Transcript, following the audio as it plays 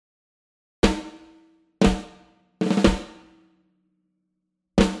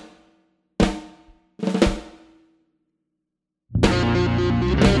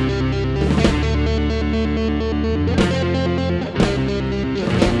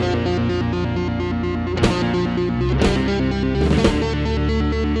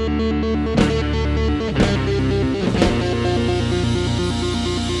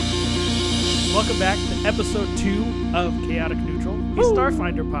episode 2 of Chaotic Neutral, a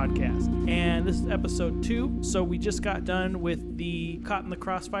Starfinder podcast. And this is episode 2, so we just got done with the Caught in the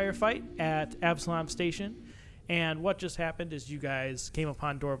Crossfire fight at Absalom Station. And what just happened is you guys came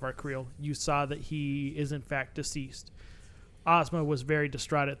upon Dorvar Creel. You saw that he is in fact deceased. Ozma was very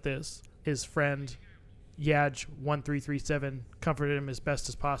distraught at this. His friend, Yaj1337, comforted him as best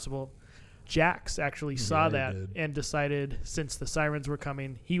as possible. Jax actually saw that and decided, since the sirens were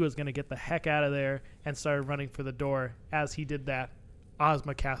coming, he was going to get the heck out of there and started running for the door. As he did that,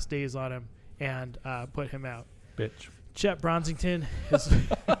 Ozma cast Daze on him and put him out. Bitch. Chet Bronsington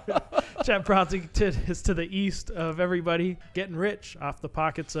is to the east of everybody, getting rich off the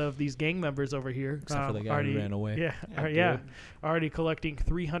pockets of these gang members over here. Except for the guy who ran away. Yeah. Already collecting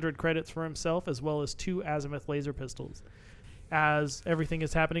 300 credits for himself, as well as 2 azimuth laser pistols. As everything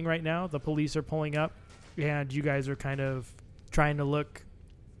is happening right now, the police are pulling up, and you guys are kind of trying to look,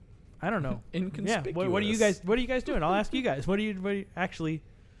 I don't know, inconspicuous. Yeah. What are you guys doing? I'll ask you guys. Actually,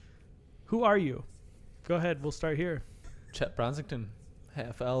 who are you? Go ahead. We'll start here. Chet Bronsington,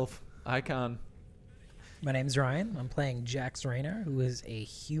 half elf icon. My name's Ryan. I'm playing Jax Rayner, who is a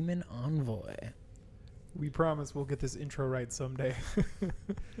human envoy. We promise we'll get this intro right someday.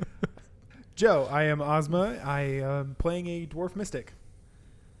 Joe, I am Ozma. I am playing a dwarf mystic.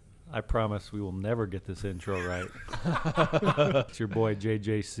 I promise we will never get this intro right. It's your boy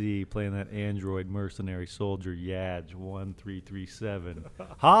JJC playing that android mercenary soldier Yaj1337.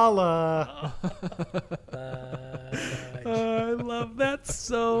 Holla! I love that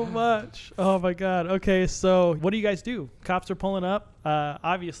so much. Oh my god. Okay, so what do you guys do? Cops are pulling up.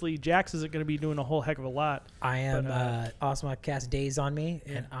 Obviously, Jax isn't going to be doing a whole heck of a lot. I am Ozma cast Daze on me,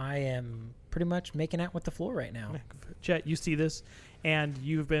 and I am pretty much making out with the floor right now. Chet, you see this, and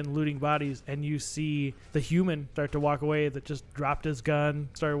you've been looting bodies, and you see the human start to walk away that just dropped his gun,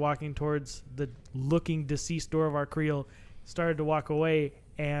 started walking towards the looking deceased Dorvar Creel, started to walk away,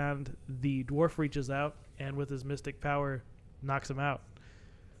 and the dwarf reaches out and with his mystic power knocks him out.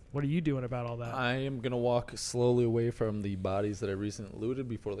 What are you doing about all that? I am going to walk slowly away from the bodies that I recently looted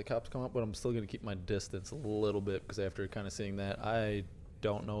before the cops come up, but I'm still going to keep my distance a little bit because after kind of seeing that, I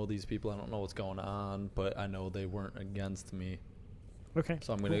don't know these people. I don't know what's going on, but I know they weren't against me. Okay.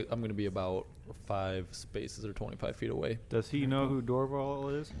 So I'm gonna be about 5 spaces or 25 feet away. Does he know who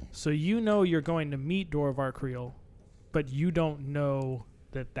Dorval is? So you know you're going to meet Dorvar Creel, but you don't know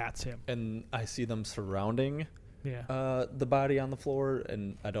that that's him. And I see them surrounding the body on the floor,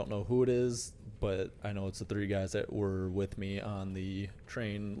 and I don't know who it is, but I know it's the 3 guys that were with me on the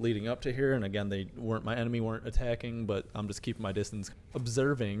train leading up to here. And again, they weren't my enemy, weren't attacking, but I'm just keeping my distance,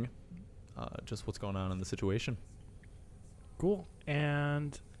 observing just what's going on in the situation. Cool.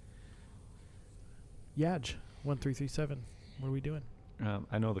 And Yaj1337, what are we doing?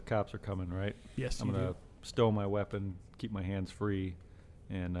 I know the cops are coming, right? Yes, I'm going to stow my weapon, keep my hands free,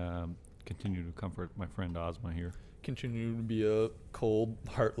 and continue to comfort my friend Ozma here. Continue to be a cold,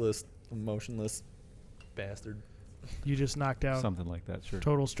 heartless, emotionless bastard. You just knocked out something like that, sure.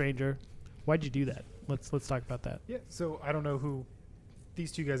 Total stranger. Why'd you do that? Let's talk about that. Yeah, so I don't know who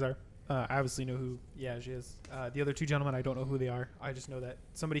these 2 guys are. I obviously know who Yaj is. The other 2 gentlemen, I don't know who they are. I just know that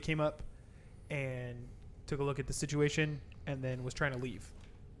somebody came up and took a look at the situation and then was trying to leave.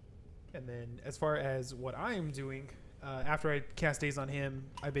 And then as far as what I am doing, after I cast Daze on him,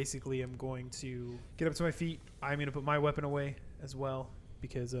 I basically am going to get up to my feet. I'm going to put my weapon away as well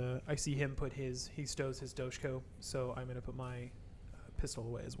because I see him he stows his Doshko, so I'm going to put my pistol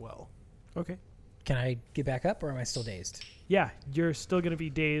away as well. Okay. Can I get back up, or am I still dazed? Yeah, you're still going to be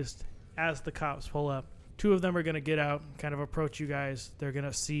dazed as the cops pull up. 2 of them are going to get out, kind of approach you guys. They're going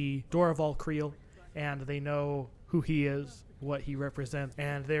to see Dorval Creel, and they know who he is, what he represents,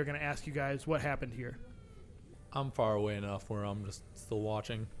 and they're going to ask you guys what happened here. I'm far away enough where I'm just still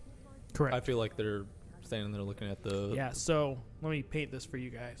watching. Correct. I feel like they're standing there looking at the... Yeah, so let me paint this for you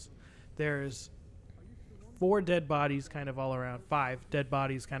guys. There's 4 dead bodies kind of all around. 5 dead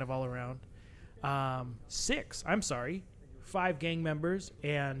bodies kind of all around. 5 gang members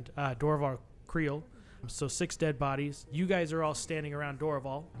and Dorvar Creel. So 6 dead bodies. You guys are all standing around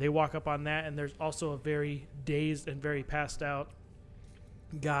Dorval. They walk up on that, and there's also a very dazed and very passed out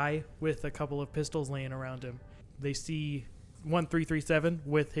guy with a couple of pistols laying around him. They see 1337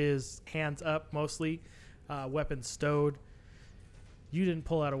 with his hands up mostly, weapon stowed. You didn't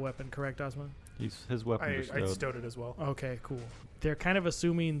pull out a weapon, correct, Ozma? His weapons are stowed. I stowed it as well. Okay, cool. They're kind of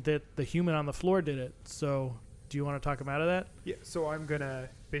assuming that the human on the floor did it, so do you want to talk him out of that? Yeah, so I'm going to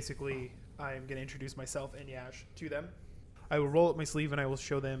introduce myself and Yaj to them. I will roll up my sleeve and I will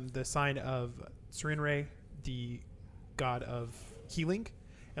show them the sign of Serenray, the god of healing,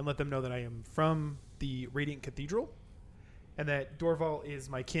 and let them know that I am from the Radiant Cathedral and that Dorval is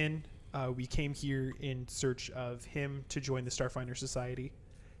my kin. We came here in search of him to join the Starfinder Society.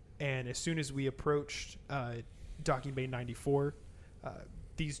 And as soon as we approached Docking Bay 94,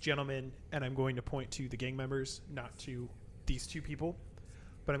 these gentlemen, and I'm going to point to the gang members, not to these two people,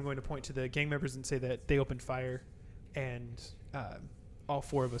 but I'm going to point to the gang members and say that they opened fire, and all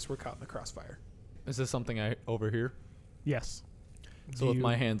 4 of us were caught in the crossfire. Is this something I overhear? Yes. So with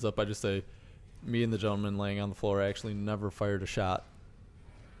my hands up, I just say, me and the gentleman laying on the floor actually never fired a shot.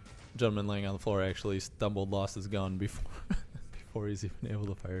 Gentleman laying on the floor actually stumbled, lost his gun before he's even able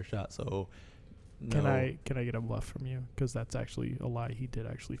to fire a shot. So, no. Can I get a bluff from you? Because that's actually a lie. He did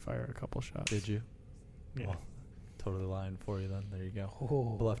actually fire a couple shots. Did you? Yeah. Well, totally lying for you then. There you go.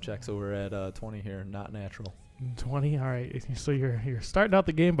 Oh. Bluff check. So we're at 20 here, not natural. 20. All right. So you're starting out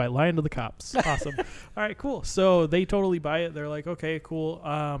the game by lying to the cops. Awesome. All right. Cool. So they totally buy it. They're like, okay, cool.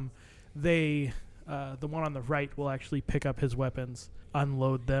 The one on the right will actually pick up his weapons,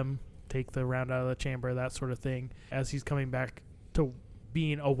 unload them, take the round out of the chamber, that sort of thing. As he's coming back to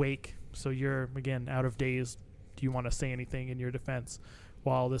being awake, so you're again out of daze. Do you want to say anything in your defense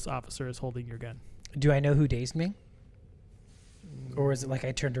while this officer is holding your gun? Do I know who dazed me? Or is it like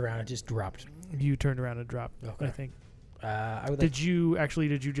I turned around and just dropped? You turned around and dropped. Okay. I think. I would Did you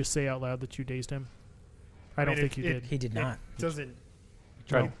just say out loud that you dazed him? I don't think you did. He did not. It doesn't.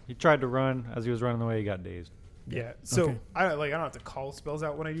 He tried to run. As he was running away, he got dazed. Yeah. So Okay. I don't have to call spells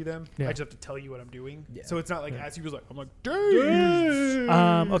out when I do them. Yeah. I just have to tell you what I'm doing. Yeah. So it's not like Yeah. as he was like, I'm like, Daze!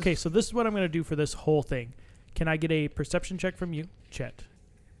 Okay, so this is what I'm going to do for this whole thing. Can I get a perception check from you, Chet?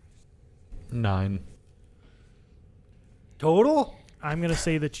 9. Total? I'm going to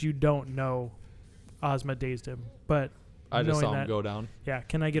say that you don't know Ozma dazed him, but I just knowing saw him that- go down. Yeah,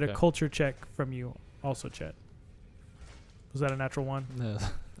 can I get a Okay. culture check from you also, Chet? Was that a natural one?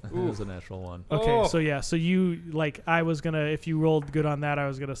 It was a natural one. Okay, Oh. so yeah, so you, like, I was going to, if you rolled good on that, I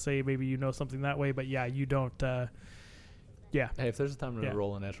was going to say maybe you know something that way, but yeah, you don't, yeah. Hey, if there's a time to Yeah.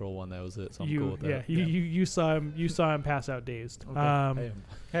 roll a natural one, that was it. So I'm You, cool with that. you saw him pass out dazed. Okay.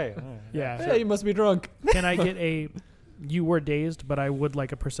 Hey. All right. Yeah. Hey, you must be drunk. Can I get you were dazed, but I would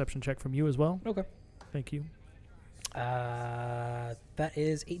like a perception check from you as well. Okay. Thank you. That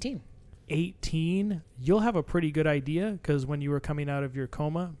is 18. 18. You'll have a pretty good idea because when you were coming out of your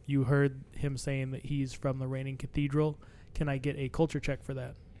coma, you heard him saying that he's from the Reigning Cathedral. Can I get a culture check for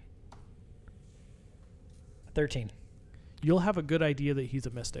that? 13. You'll have a good idea that he's a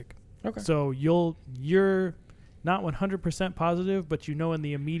mystic. Okay. So you're not 100% positive, but you know in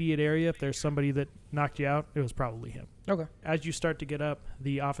the immediate area if there's somebody that knocked you out, it was probably him. Okay. As you start to get up,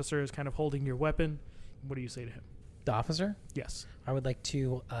 the officer is kind of holding your weapon. What do you say to him? The officer? Yes. I would like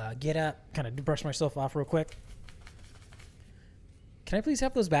to get up, kind of brush myself off real quick. Can I please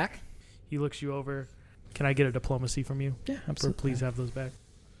have those back? He looks you over. Can I get a diplomacy from you? Yeah, For absolutely. please have those back.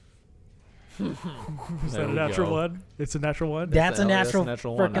 Is There that a we natural go. one? It's a natural one? That's a That's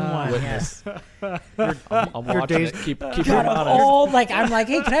natural, one. frickin' one. Witness. Yes. I'm watching it. Keep it God, honest. all like I'm like,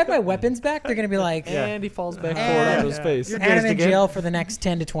 hey, can I have my weapons back? They're gonna be like, And he falls back Yeah. forward onto his Yeah. face. You're and I'm dazed in again? jail for the next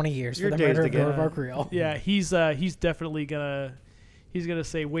 10 to 20 years You're for the murder of dazed again. Dorvar Creel. Yeah, he's definitely gonna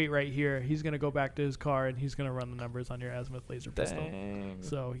say wait right here. He's gonna go back to his car and he's gonna run the numbers on your azimuth laser pistol. Dang.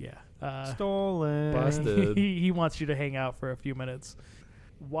 So yeah, Stolen. Busted. he wants you to hang out for a few minutes.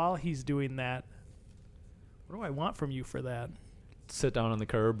 While he's doing that, what do I want from you for that? Sit down on the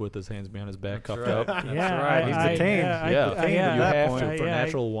curb with his hands behind his back, That's cuffed right. up. Yeah, right. He's detained. Yeah, yeah, you at that have point. to for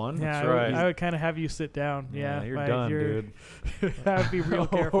natural one. Yeah, That's I would, right. I would kind of have you sit down. Yeah, you're like, done, dude. I would be real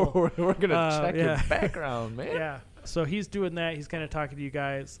careful. We're gonna check yeah. your background, man. Yeah. So he's doing that. He's kind of talking to you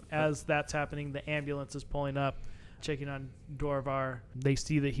guys. As that's happening, the ambulance is pulling up, checking on Dorvar. They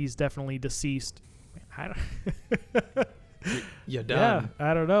see that he's definitely deceased. I don't. You're done. Yeah,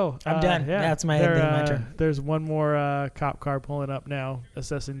 I don't know. I'm done. Yeah, That's my turn. There's one more cop car pulling up now,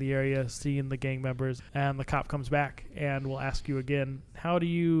 assessing the area, seeing the gang members, and the cop comes back and will ask you again, how do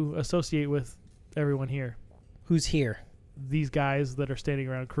you associate with everyone here? Who's here? These guys that are standing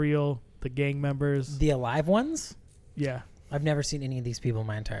around Creel, the gang members. The alive ones? Yeah. I've never seen any of these people in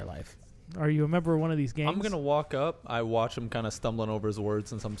my entire life. Are you a member of one of these gangs? I'm gonna walk up. I watch him kind of stumbling over his words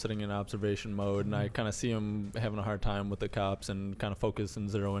since I'm sitting in observation mode, and I kind of see him having a hard time with the cops and kind of focus and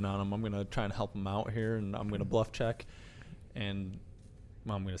zeroing on him. I'm gonna try and help him out here, and I'm gonna bluff check, and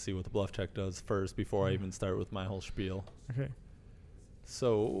I'm gonna see what the bluff check does first before I even start with my whole spiel. Okay.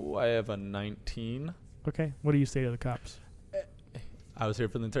 So I have a 19. Okay. What do you say to the cops? I was here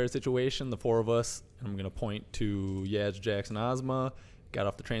for the entire situation, the 4 of us, and I'm going to point to Yaz, Jackson, Ozma, got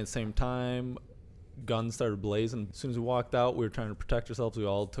off the train at the same time, guns started blazing. As soon as we walked out, we were trying to protect ourselves. We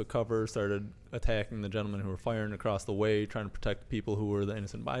all took cover, started attacking the gentlemen who were firing across the way, trying to protect the people who were the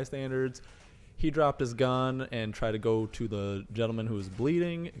innocent bystanders. He dropped his gun and tried to go to the gentleman who was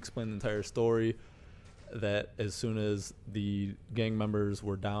bleeding, explain the entire story, that as soon as the gang members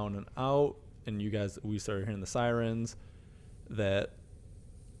were down and out and we started hearing the sirens, that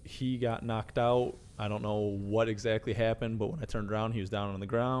he got knocked out. I don't know what exactly happened, but when I turned around, he was down on the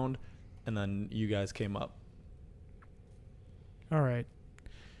ground, and then you guys came up. All right.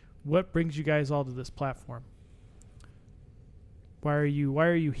 What brings you guys all to this platform? Why are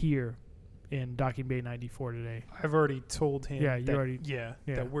you here in Docking Bay 94 today? I've already told him. Yeah, that, yeah.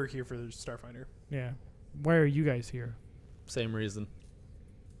 that we're here for the Starfinder. Yeah. Why are you guys here? Same reason.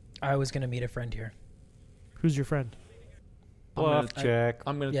 I was going to meet a friend here. Who's your friend? Bluff, Jack.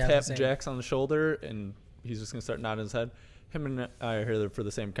 I'm going to Yeah, tap same. Jax on the shoulder, and he's just going to start nodding his head. Him and I are here for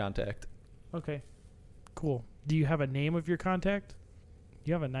the same contact. Okay. Cool. Do you have a name of your contact?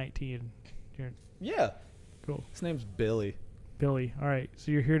 You have a 19. Yeah. Cool. His name's Billy. Billy. All right.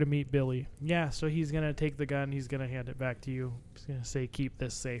 So you're here to meet Billy. Yeah. So he's going to take the gun. He's going to hand it back to you. He's going to say, keep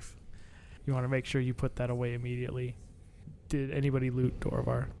this safe. You want to make sure you put that away immediately. Did anybody loot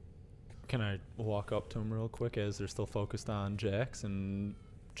Dorvar? Can I walk up to him real quick as they're still focused on Jax and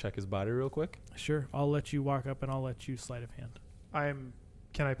check his body real quick? Sure. I'll let you walk up and I'll let you sleight of hand.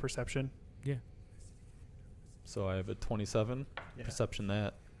 Can I perception? Yeah. So I have a 27. Yeah. Perception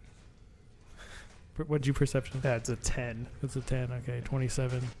that. What'd you perception? That's a 10. That's a 10. Okay.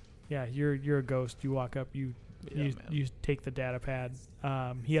 27. Yeah. You're a ghost. You walk up. You take the data pad.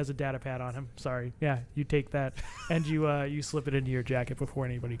 He has a data pad on him. Sorry. Yeah. You take that and you slip it into your jacket before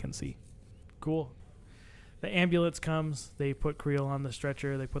anybody can see. Cool. The ambulance comes. They put Creel on the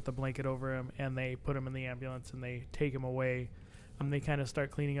stretcher. They put the blanket over him, and they put him in the ambulance, and they take him away. They kind of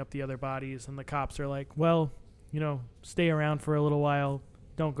start cleaning up the other bodies, and the cops are like, well, stay around for a little while.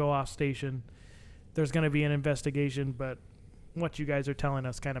 Don't go off station. There's going to be an investigation, but what you guys are telling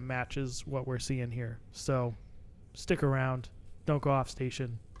us kind of matches what we're seeing here. So stick around. Don't go off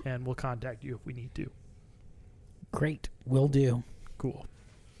station, and we'll contact you if we need to. Great. Will do. Cool.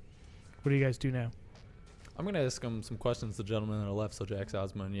 What do you guys do now? I'm going to ask him some questions, the gentleman on the left, so Jax,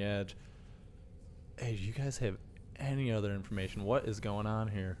 Ozma, and Yaj. Hey, do you guys have any other information? What is going on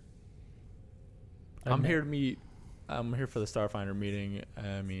here? I'm here for the Starfinder meeting.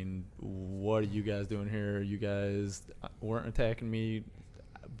 I mean, what are you guys doing here? You guys weren't attacking me,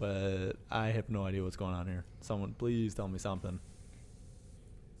 but I have no idea what's going on here. Someone, please tell me something.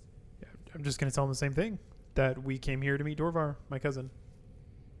 Yeah, I'm just going to tell him the same thing, that we came here to meet Dorvar, my cousin.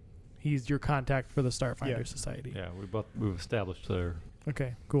 He's your contact for the Starfinder Yeah. Society. Yeah, we've established there.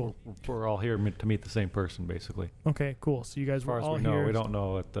 Okay, cool. We're all here to meet the same person, basically. Okay, cool. So you guys As far were as all we know, here. we don't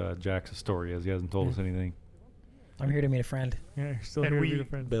know what Jack's story is. He hasn't told us anything. I'm here to meet a friend. Yeah, you're still And here we- to be a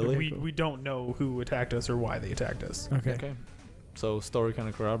friend. Billy? We don't know who attacked us or why they attacked us. Okay. So story kind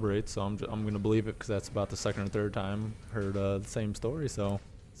of corroborates, so I'm going to believe it because that's about the second or third time heard the same story. So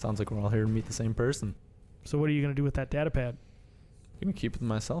sounds like we're all here to meet the same person. So what are you going to do with that data pad? I'm going to keep it to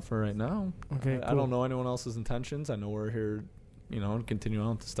myself for right now. Okay, I cool. don't know anyone else's intentions. I know we're here, and continue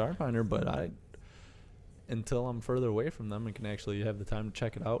on with the Starfinder, but until I'm further away from them and can actually have the time to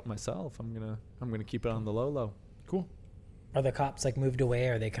check it out myself, I'm gonna keep it on the low. Cool. Are the cops moved away?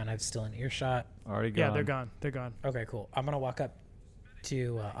 Or are they kind of still in earshot? Already gone. Yeah, they're gone. They're gone. Okay, cool. I'm gonna walk up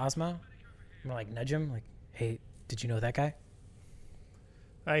to Ozma. I'm gonna nudge him, hey, did you know that guy?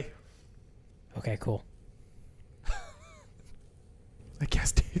 I Okay, cool.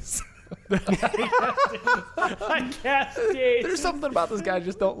 guess Daze. I guess, Daze. There's something about this guy I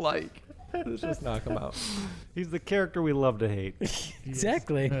just don't like. Let's just knock him out. He's the character we love to hate.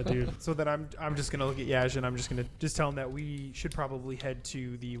 Exactly. Yeah, dude. So then I'm just gonna look at Yaj and I'm just gonna tell him that we should probably head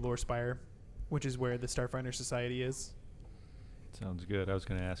to the Lore Spire, which is where the Starfinder Society is. Sounds good. I was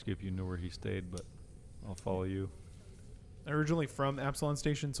going to ask you if you knew where he stayed, but I'll follow you. I'm originally from Absalon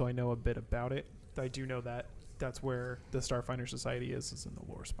Station, so I know a bit about it. I do know that that's where the Starfinder Society is in the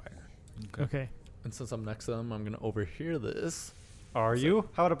Lore Spire. Okay. And since I'm next to them, I'm gonna overhear this. Are you?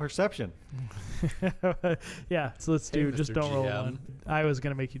 How about a perception? Yeah, so let's Hey, do. Just Mr. don't roll GM. one. I was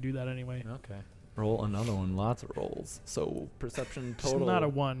going to make you do that anyway. Okay. Roll another one. Lots of rolls. So perception It's total. not a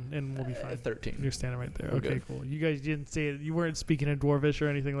 1, and we'll be fine. 13. You're standing right there. We're Okay, good. cool. You guys didn't say it. You weren't speaking in Dwarvish or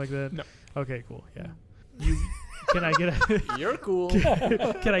anything like that? No. Okay, cool. Yeah. Can I get a You're cool.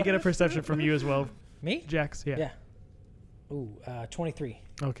 Can I get a perception from you as well, Me? Jax? Yeah. Yeah. Ooh, 23.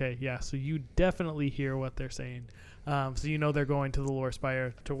 Okay, yeah. So you definitely hear what they're saying. So you know they're going to the Lore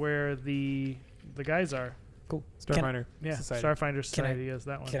Spire, to where the guys are. Cool. Starfinder Yeah, Society. Starfinder Society is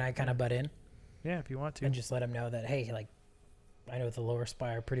that one. Can I kind of butt in? Yeah, if you want to. and just let him know that, hey, like, I know the lower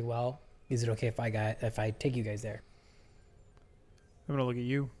spire pretty well. Is it okay if I take you guys there? I'm gonna look at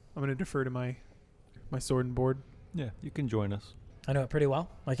you. I'm gonna defer to my sword and board. Yeah, you can join us. I know it pretty well.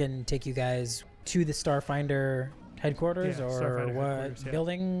 I can take you guys to the Starfinder headquarters Yeah, or Starfinder what headquarters, yeah.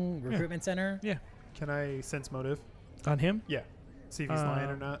 building, recruitment center. Can I sense motive? On him? Yeah. See if he's lying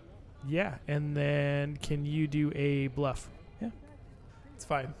or not. Yeah, and then can you do a bluff? It's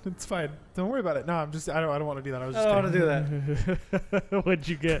fine. It's fine. Don't worry about it. No, I don't want to do that. I was just I don't kidding. want to do that. What'd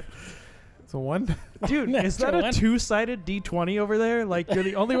you get? It's a 1. Dude, is that a Natural one. two-sided D20 over there? Like, you're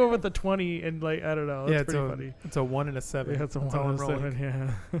the only one with the 20, and, like, I don't know. That's pretty funny. It's a 1 and a 7. Yeah, it's a That's all 1 I'm and a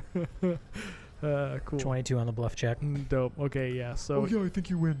rolling. 7, yeah. Cool. 22 on the bluff check. Dope. Okay, yeah. So, I think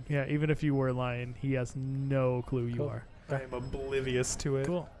you win. yeah, even if you were lying, he has no clue you Cool. are. I am oblivious to it.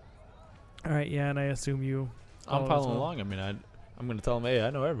 Cool. All right, yeah, and I assume you. I'm follow as following well. along. I mean, I'm going to tell them, hey,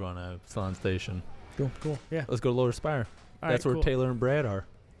 I know everyone at Salon Station. Cool. Yeah. Let's go to Lower Spire. All That's right, where cool. Taylor and Brad are.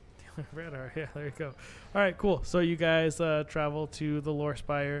 Radar. Yeah, there you go. All right, cool. So you guys travel to the Lore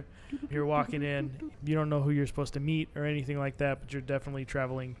Spire. You're walking in. You don't know who you're supposed to meet or anything like that, but you're definitely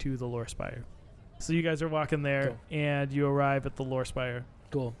traveling to the Lore Spire. So you guys are walking there, Cool. and you arrive at the Lore Spire.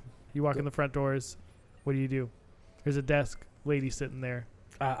 Cool. You walk in the front doors. What do? There's a desk, lady sitting there.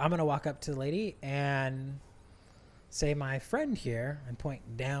 I'm going to walk up to the lady and say my friend here, and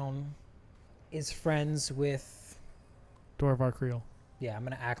point down, is friends with... Dorvar Creel. Yeah, I'm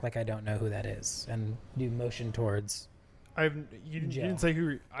going to act like I don't know who that is and do motion towards... You Jail. didn't say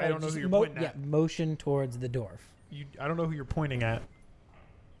who. I don't know just who you're pointing at. Yeah, motion towards the dwarf. I don't know who you're pointing at.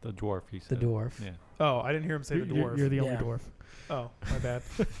 The dwarf, he The said. dwarf. Yeah. Oh, I didn't hear him say the dwarf. You're the only Yeah. dwarf. Oh, my bad.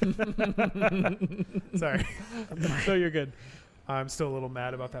 Sorry. So you're good. I'm still a little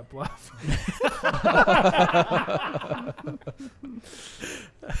mad about that bluff.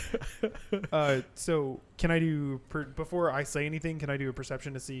 So can I do before I say anything? Can I do a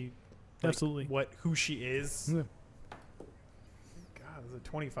perception to see Absolutely. who she is? Yeah. God, is it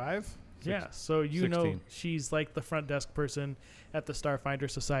 25? Yeah, so you know 16. she's like the front desk person at the Starfinder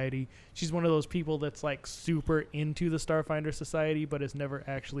Society. She's one of those people that's like super into the Starfinder Society but has never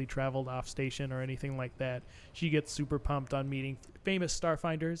actually traveled off station or anything like that. She gets super pumped on meeting famous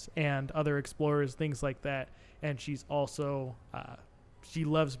Starfinders and other explorers, things like that. And she's also, she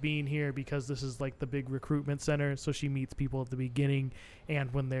loves being here because this is like the big recruitment center. So she meets people at the beginning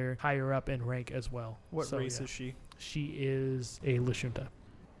and when they're higher up in rank as well. What race is she? She is a Lashunta.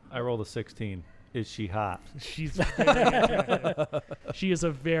 I rolled a 16. Is she hot? She's very attractive. She is a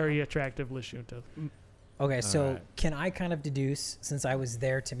very attractive Lashunta. Okay, so right. can I kind of deduce, since I was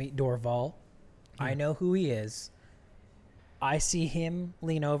there to meet Dorval, I know who he is. I see him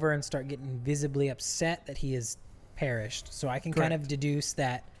lean over and start getting visibly upset that he has perished. So I can kind of Correct. deduce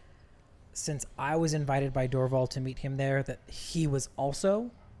that since I was invited by Dorval to meet him there, that he was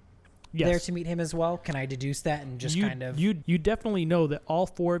also there to meet him as well. Can I deduce that and just kind of... You definitely know that all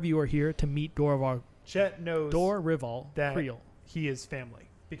four of you are here to meet Chet knows Rival that Creel. he is family.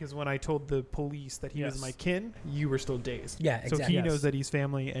 Because when I told the police that he was Yes. my kin, you were still dazed. Yeah, So exactly. he Yes. knows that he's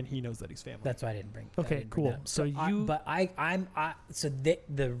family, and he knows that he's family. That's why I didn't bring. Okay, I didn't bring cool. that up. So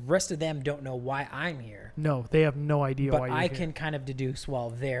the rest of them don't know why I'm here, No, they have no idea why but you're I here. can kind of deduce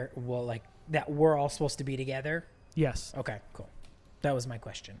like that we're all supposed to be together. Yes. Okay, cool. That was my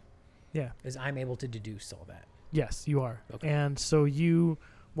question. Yeah. Is I'm able to deduce all that. Yes, you are. Okay. And so you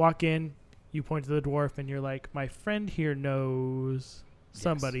walk in, you point to the dwarf, and you're like, my friend here knows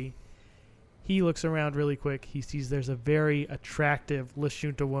somebody. He looks around really quick. He sees there's a very attractive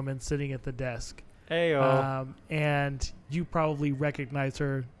Lashunta woman sitting at the desk. Heyo. And you probably recognize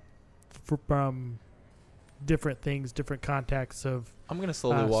her from different things, different contacts of... I'm going to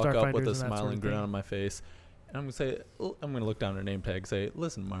slowly walk up with Starfinders a and that sort smiling of grin thing. on my face. And I'm going to say, I'm going to look down at her name tag and say,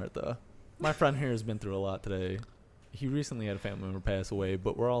 listen, Martha, my friend here has been through a lot today. He recently had a family member pass away,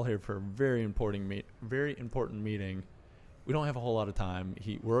 but we're all here for a very important meeting. We don't have a whole lot of time.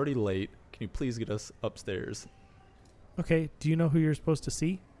 We're already late. Can you please get us upstairs? Okay, do you know who you're supposed to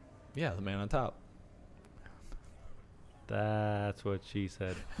see? Yeah, the man on top. That's what she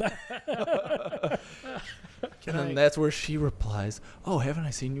said. And that's where she replies, oh, haven't I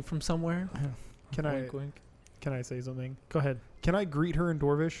seen you from somewhere? Can I Wink, wink. can I say something? Go ahead. Can I greet her in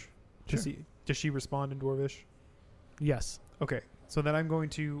Dwarvish? Sure. Does she respond in Dwarvish? Yes. Okay, so then I'm going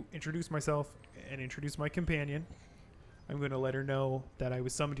to introduce myself and introduce my companion. I'm going to let her know that I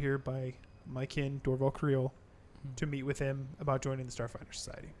was summoned here by my kin, Dorval Creel, to meet with him about joining the Starfinder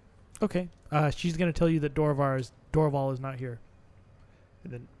Society. Okay. She's going to tell you that Dorval is not here.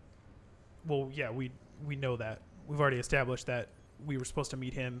 And then, well, yeah, we know that. We've already established that we were supposed to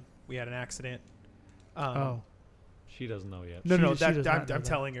meet him We had an accident. Oh. She doesn't know yet. No, She- no, she does not I'm know that.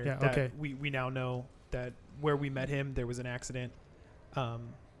 telling her Yeah, that okay. we now know that where we met him, there was an accident.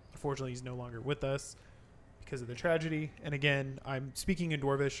 Unfortunately, he's no longer with us because of the tragedy. And again, I'm speaking in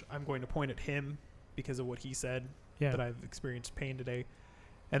Dwarvish. I'm going to point at him because of what he said, Yeah. that I've experienced pain today.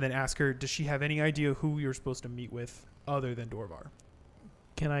 And then ask her, does she have any idea who you're supposed to meet with other than Dorvar?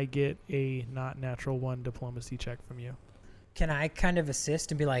 Can I get a not natural 1 diplomacy check from you? Can I kind of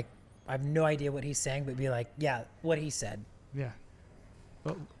assist and be like, I have no idea what he's saying, but be like, yeah, what he said. Yeah.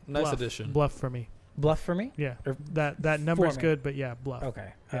 Well, Nice bluff. addition. Bluff for me. Bluff for me? Yeah. Or That number's me. good, but yeah, bluff.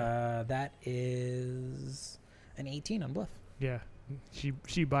 Okay. Yeah. That is an 18 on bluff. Yeah.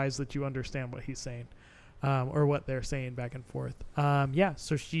 She buys that you understand what he's saying. Or what they're saying back and forth. Yeah,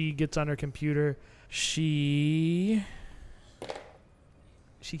 so she gets on her computer. She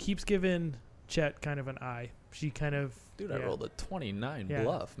keeps giving Chet kind of an eye. She kind of Dude, I rolled a 29 Yeah.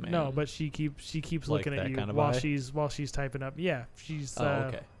 bluff, man. No, but she keeps Like looking at that you kind of while eye? she's typing up. Yeah, she's Oh,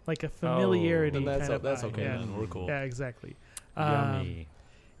 okay. like a familiarity Then that's kind of that's eye. okay. Yeah. Then we're cool. Yeah, exactly. Yummy.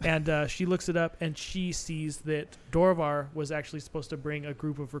 And she looks it up, and she sees that Dorvar was actually supposed to bring a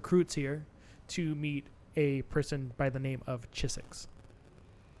group of recruits here to meet a person by the name of Chisix.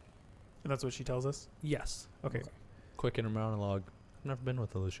 And that's what she tells us? Yes. Okay. Quick inner monologue. I've never been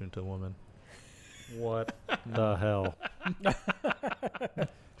with a Lucian woman. What the hell?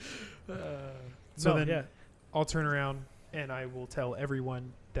 So No, then yeah. I'll turn around and I will tell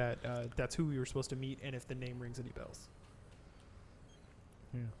everyone that that's who we were supposed to meet and if the name rings any bells.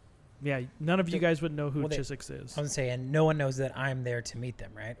 Yeah, none of you Did- guys would know who well, they- Chisix is. I was saying, no one knows that I'm there to meet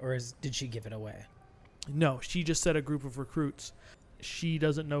them, right? Or did she give it away? No, she just said a group of recruits. She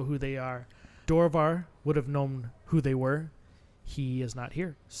doesn't know who they are. Dorvar would have known who they were. He is not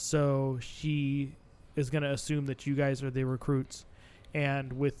here. So she is going to assume that you guys are the recruits.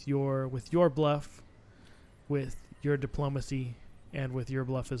 And with your bluff, with your diplomacy, and with your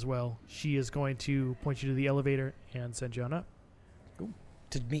bluff as well, she is going to point you to the elevator and send you on up.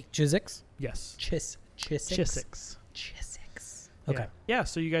 To meet Chisix? Yes. Chisix. Chisix. Okay. Yeah,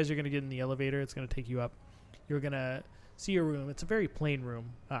 so you guys are going to get in the elevator. It's going to take you up. You're going to see a room. It's a very plain room.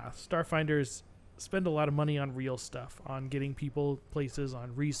 Starfinders spend a lot of money on real stuff, on getting people places,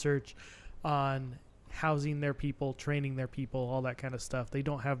 on research, on housing their people, training their people, all that kind of stuff. They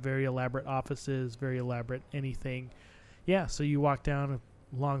don't have very elaborate offices, very elaborate anything. Yeah, so you walk down a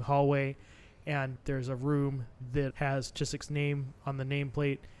long hallway, and there's a room that has Chisix's name on the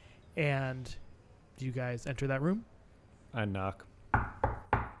nameplate, and you guys enter that room. I knock.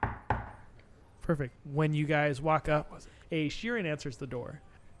 Perfect. When you guys walk up, a Sheeran answers the door.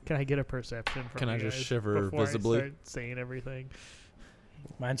 Can I get a perception from Can you I just guys shiver before visibly? I start saying everything?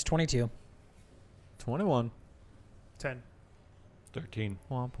 Mine's 22. 21. 10. 13.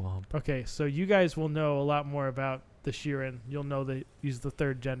 Womp womp. Okay, so you guys will know a lot more about the Sheeran. You'll know that he's the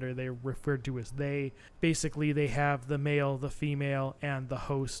third gender. They're referred to as they. Basically, they have the male, the female, and the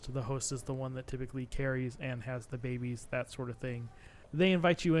host. The host is the one that typically carries and has the babies, that sort of thing. They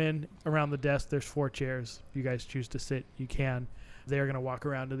invite you in. Around the desk, there's 4 chairs. If you guys choose to sit, you can. They're going to walk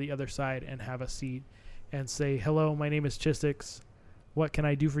around to the other side and have a seat and say, "Hello, my name is Chisix. What can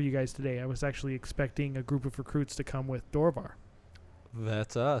I do for you guys today? I was actually expecting a group of recruits to come with Dorvar."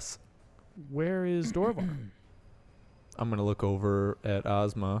 That's us. Where is Dorvar? I'm going to look over at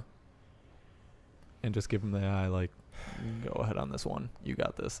Ozma and just give him the eye like, go ahead on this one. You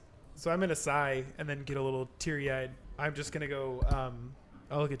got this. So I'm going to sigh and then get a little teary-eyed. I'm just going to go,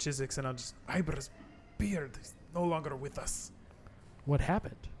 I'll look at Chisix and I'll just, Iber's beard is no longer with us. What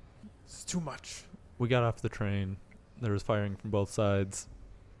happened? It's too much. We got off the train. There was firing from both sides.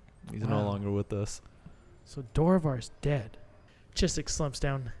 He's no Wow. longer with us. So Dorvar's dead. Chisix slumps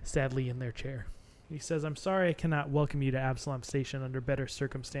down sadly in their chair. He says, "I'm sorry I cannot welcome you to Absalom Station under better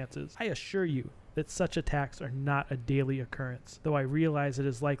circumstances. I assure you that such attacks are not a daily occurrence, though I realize it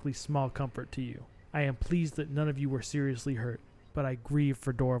is likely small comfort to you. I am pleased that none of you were seriously hurt, but I grieve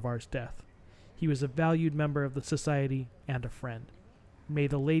for Dorvar's death. He was a valued member of the society and a friend. May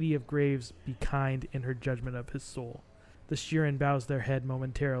the Lady of Graves be kind in her judgment of his soul." The Sheeran bows their head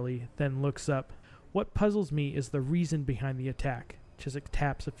momentarily, then looks up. "What puzzles me is the reason behind the attack." Chisix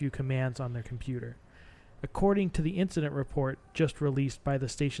taps a few commands on their computer. "According to the incident report just released by the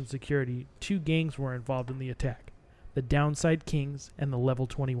station security, 2 gangs were involved in the attack, the Downside Kings and the Level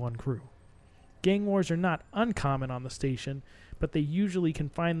 21 crew. Gang wars are not uncommon on the station, but they usually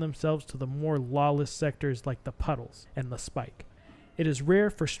confine themselves to the more lawless sectors like the Puddles and the Spike. It is rare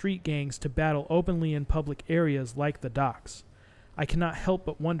for street gangs to battle openly in public areas like the docks. I cannot help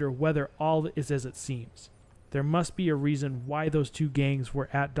but wonder whether all is as it seems. There must be a reason why those two gangs were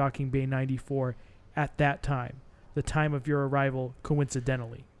at Docking Bay 94 at that time, the time of your arrival,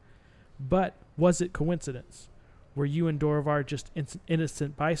 coincidentally. But was it coincidence? Were you and Dorvar just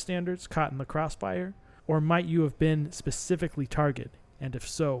innocent bystanders caught in the crossfire? Or might you have been specifically targeted? And if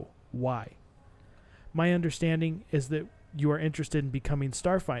so, why? My understanding is that you are interested in becoming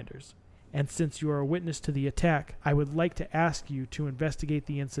Starfinders. And since you are a witness to the attack, I would like to ask you to investigate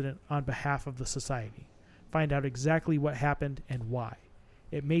the incident on behalf of the Society. Find out exactly what happened and why.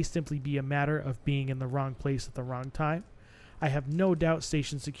 It may simply be a matter of being in the wrong place at the wrong time. I have no doubt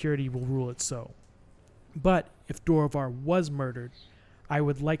station security will rule it so. But if Dorvar was murdered, I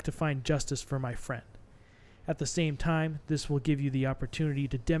would like to find justice for my friend. At the same time, this will give you the opportunity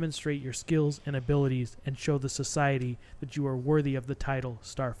to demonstrate your skills and abilities and show the Society that you are worthy of the title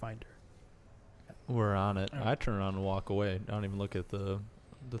Starfinder. We're on it. I turn around and walk away. I don't even look at the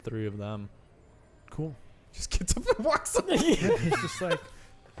three of them. Cool. Just gets up and walks away. It's just like,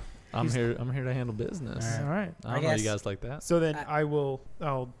 I'm here to handle business. all right. I don't know you guys like that. So then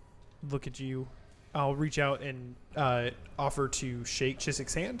I'll look at you. I'll reach out and offer to shake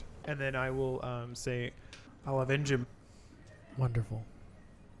Chiswick's hand, and then I will say, I'll avenge him. Wonderful.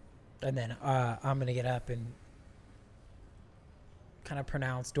 And then I'm going to get up and kind of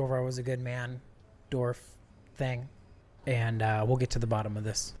pronounce Dorvar was a good man, dwarf thing, and we'll get to the bottom of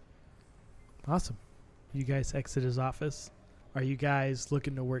this. Awesome. You guys exit his office. Are you guys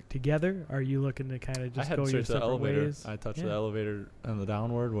looking to work together? Are you looking to kind of I just head go your straight to the separate elevator. ways? I touch Yeah. the elevator on the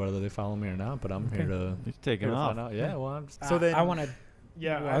downward, whether they follow me or not. But I'm Okay. here to He's taking here to off. find out. Yeah, well, I'm just, So then- I want to.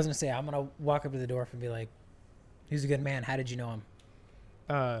 Yeah. I was going to say I'm going to walk up to the dwarf and be like, "He's a good man. How did you know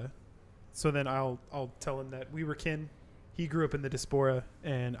him?" So then I'll tell him that we were kin. He grew up in the Diaspora,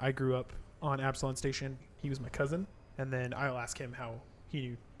 and I grew up on Absalon Station. He was my cousin, and then I'll ask him how he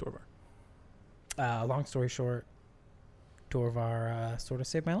knew Dorvar. Long story short, Dorvar sort of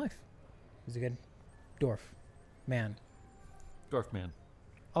saved my life. He's a good dwarf man. Dwarf man.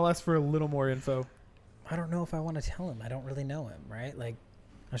 I'll ask for a little more info. I don't know if I want to tell him. I don't really know him, right? Like,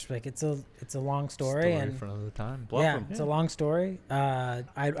 I should be like, it's a long story, and for another time. Bluff yeah, him. it's a long story.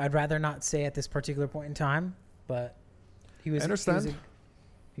 I'd rather not say at this particular point in time, but he was. I understand.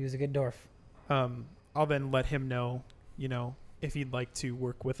 He was a good dwarf. I'll then let him know, if he'd like to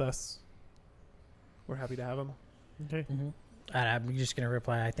work with us. We're happy to have him. Okay. Mm-hmm. And I'm just gonna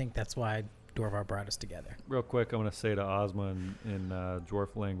reply. I think that's why Dorvar brought us together. Real quick, I'm going to say to Ozma in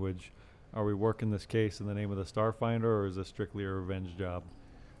dwarf language, are we working this case in the name of the Starfinder, or is this strictly a revenge job?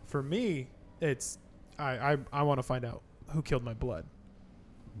 For me, it's I want to find out who killed my blood.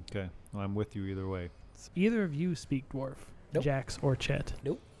 Okay. Well, I'm with you either way. Either of you speak dwarf, Nope. Jax or Chet?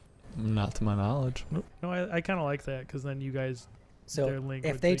 Not to my knowledge. No, I kind of like that because then you guys, So their language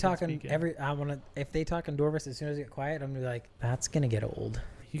if they can talk in speak in. if they talk in Dwarvish, as soon as they get quiet, I'm gonna be like, that's gonna get old.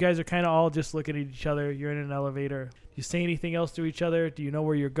 You guys are kind of all just looking at each other. You're in an elevator. Do you say anything else to each other? Do you know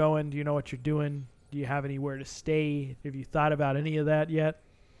where you're going? Do you know what you're doing? Do you have anywhere to stay? Have you thought about any of that yet?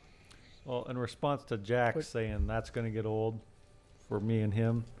 Well, in response to Jack What- saying that's going to get old for me and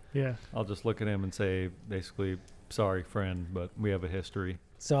him, Yeah. I'll just look at him and say, basically, sorry, friend, but we have a history.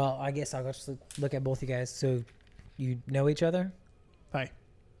 So I guess I'll just look at both you guys. So you know each other? Hi.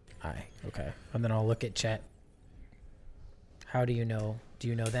 Aye. Okay. And then I'll look at Chet. How do you know? Do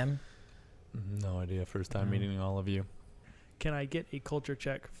you know them? No idea. First time No. meeting all of you. Can I get a culture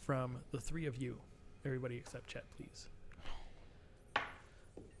check from the three of you? Everybody except Chet, please.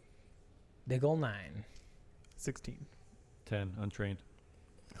 Big ol' 9. 16. 10, untrained.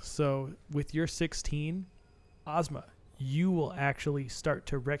 So with your 16, Ozma, you will actually start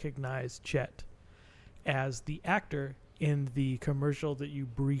to recognize Chet as the actor in the commercial that you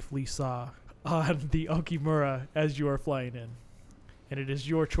briefly saw on the Okimura as you are flying in. And it is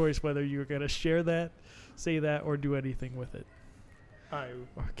your choice whether you're going to share that, say that, or do anything with it.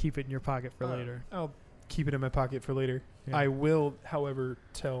 Or keep it in your pocket for later. I'll keep it in my pocket for later. Yeah. I will, however,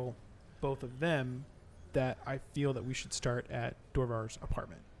 tell both of them that I feel that we should start at Dorvar's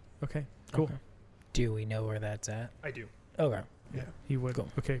apartment. Okay, cool. Okay. Do we know where that's at? I do. Okay. Yeah. He would. Cool.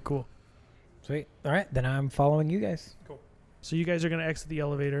 Okay, cool. Sweet. All right. Then I'm following you guys. So you guys are going to exit the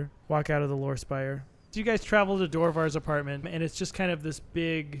elevator, walk out of the lore spire. So you guys travel to Dorvar's apartment, and it's just kind of this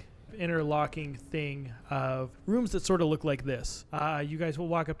big interlocking thing of rooms that sort of look like this. You guys will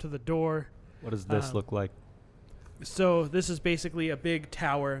walk up to the door. What does this Um, look like? So this is basically a big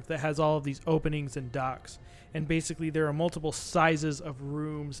tower that has all of these openings and docks. And basically there are multiple sizes of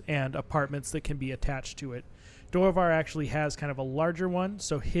rooms and apartments that can be attached to it. Dorvar actually has kind of a larger one,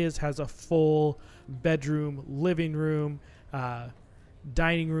 so his has a full bedroom, living room,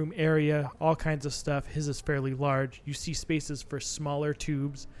 dining room area, all kinds of stuff. His is fairly large. You see spaces for smaller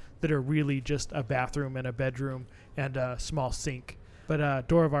tubes that are really just a bathroom and a bedroom and a small sink. But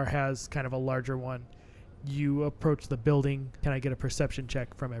Dorivar has kind of a larger one. You approach the building. Can I get a perception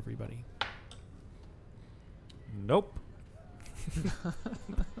check from everybody? Nope.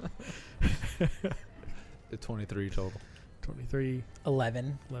 23 total. 23,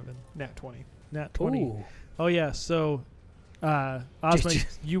 11. 11, Nat 20. nat 20. Ooh. Oh yeah, so Ozma,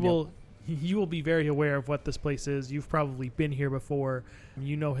 Just- you will be very aware of what this place is. You've probably been here before.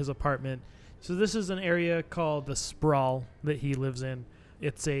 You know his apartment. So this is an area called the Sprawl that he lives in.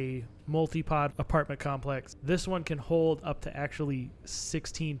 It's a multi-pod apartment complex. This one can hold up to actually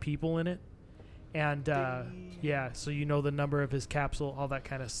 16 people in it. And yeah, so you know the number of his capsule, all that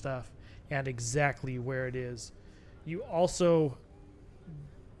kind of stuff, and exactly where it is. You also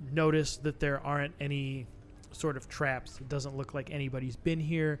notice that there aren't any sort of traps. It doesn't look like anybody's been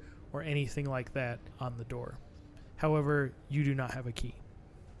here or anything like that on the door. However, you do not have a key.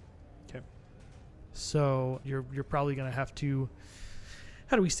 Okay. So you're probably going to have to,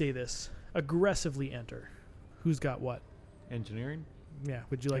 how do we say this? Aggressively enter. Who's got what? Engineering? Yeah.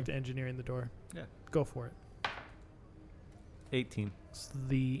 Would you like to engineer in the door? Yeah. Go for it. 18. So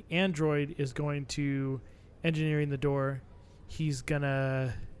the android is going to engineering the door. He's going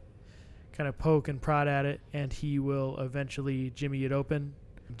to kind of poke and prod at it, and he will eventually jimmy it open.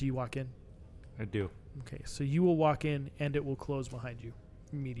 Do you walk in? I do. Okay, so you will walk in, and it will close behind you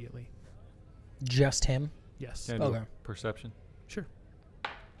immediately. Just him? Yes. Can I do Okay. perception? Sure.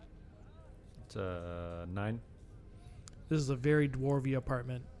 It's 9. This is a very dwarvy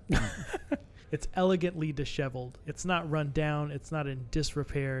apartment. It's elegantly disheveled. It's not run down. It's not in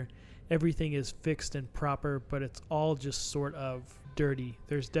disrepair. Everything is fixed and proper, but it's all just sort of dirty.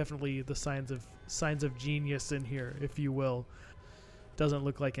 There's definitely the signs of genius in here, if you will. Doesn't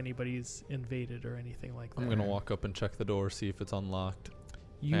look like anybody's invaded or anything like that. I'm gonna walk up and check the door, see if it's unlocked.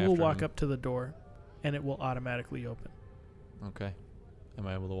 You will after walk him. up to the door, and it will automatically open. Okay. Am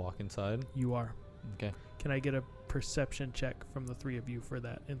I able to walk inside? You are. Okay. Can I get a perception check from the three of you for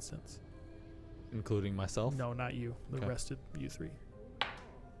that instance? Including myself? No, not you. The Okay. rest of you three.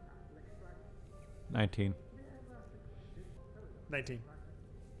 19. 19.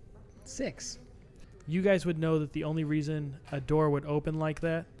 6. You guys would know that the only reason a door would open like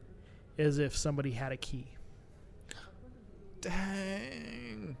that is if somebody had a key.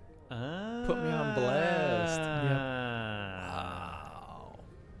 Dang. Put me on blast. Wow.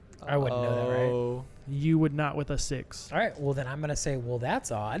 I wouldn't know that, right? Oh. You would not with a 6. All right, well, then I'm going to say, well,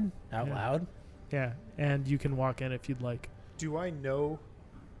 that's odd out Yeah. loud. Yeah, and you can walk in if you'd like. Do I know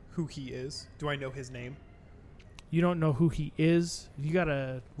who he is? Do I know his name? You don't know who he is. You got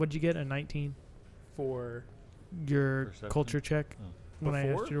what'd you get, a 19? For Your Perception? culture check Oh. when I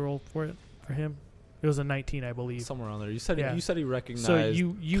Before? asked you to roll for it, for him? It was a 19, I believe. Somewhere on there. You said Yeah. he recognized. So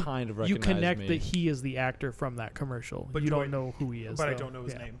you kind of you recognized connect me. that he is the actor from that commercial. But you do don't I- know who he is. but I though. don't know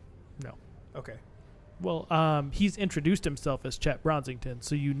his Yeah. name. No. Okay. Well, he's introduced himself as Chet Bronsington,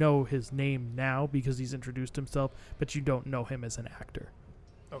 so you know his name now because he's introduced himself, but you don't know him as an actor.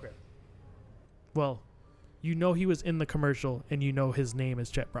 Okay. Well, you know he was in the commercial, and you know his name is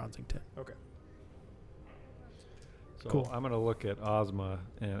Chet Bronsington. Okay. So Cool. I'm going to look at Ozma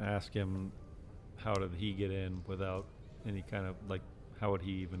and ask him how did he get in without any kind of, like, how would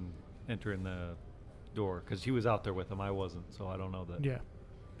he even enter in the door? Because he was out there with him. I wasn't, so I don't know that. Yeah.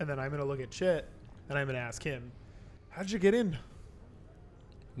 And then I'm going to look at Chet, and I'm going to ask him, how'd you get in?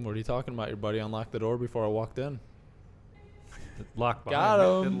 What are you talking about? Your buddy unlocked the door before I walked in. It locked Got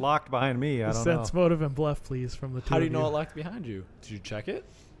behind me. him. It locked behind me. I don't know. Sense, motive, and bluff, please, from the two How do of you know it locked behind you? Did you check it?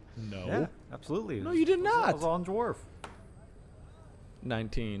 No. Yeah, absolutely. No, you did I not. was on dwarf.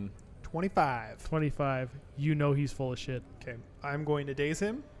 19. 25. 25. You know he's full of shit. Okay. I'm going to daze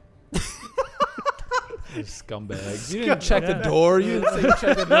him. You scumbags. You didn't check the door. You didn't say you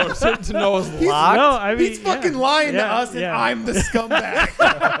checked the door to know it was He's- locked. No, I mean, He's fucking lying to us, and yeah. I'm the scumbag.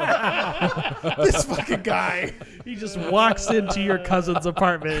 This fucking guy. He just walks into your cousin's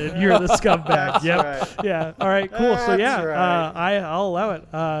apartment, and you're the scumbag. Yep. Right. Yeah. All right. Cool. So That's yeah, right. I'll allow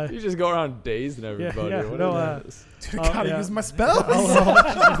it. You just go around dazing everybody. yeah, What no, is this? Dude, I gotta yeah. use my spells.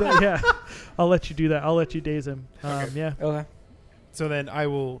 I'll let you do that. I'll let you daze him. Okay. Yeah. Okay. So then I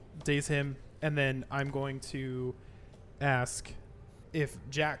will daze him, and then I'm going to ask if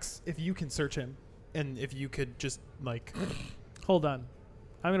Jax, if you can search him, and if you could just, like... Hold on.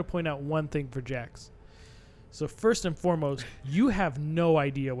 I'm going to point out one thing for Jax. So first and foremost, you have no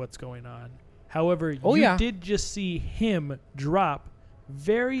idea what's going on. However, Oh, you yeah. did just see him drop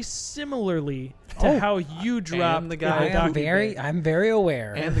very similarly to how you dropped the guy in the document. I'm very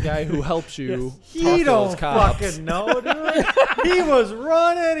aware. And the guy who helps you He talk to don't those cops. fucking know, dude. He was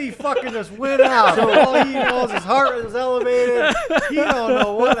running. He fucking just went out. So all he knows, his heart was elevated. He don't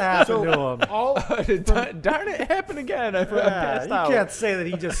know what happened to him. Darn it, it happened again. I Yeah, passed you out. can't say that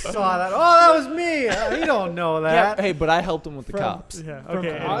he just saw that. Oh, that was me. He don't know Yeah, that. hey, but I helped him with the From- cops. Yeah, From,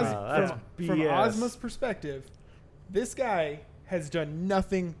 okay. Oz, that's from BS. Ozma's perspective, this guy has done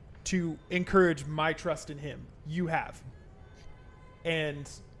nothing to encourage my trust in him. You have. And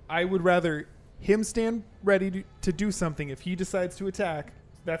I would rather him stand ready to do something if he decides to attack.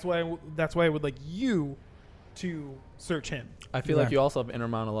 That's why I would like you to search him. I feel like you also have inner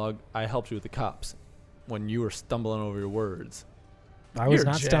monologue. I helped you with the cops when you were stumbling over your words. I was You're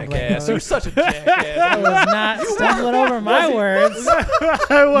not a stumbling. jackass. You're Over, such a I jackass. was not stumbling over my words.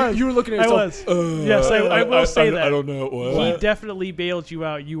 I was. You were looking at I yourself. was. Yes, I will say that. I don't know He what. definitely bailed you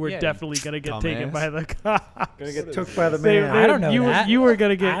out. You were Yeah, definitely going to get taken dumbass. by the cops. Gonna get took by the They- man. I don't know you that. You were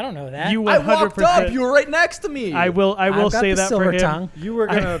going to get. I don't know that. You 100%. I walked up. You were right next to me. I will I've got say the that silver for him. tongue. You were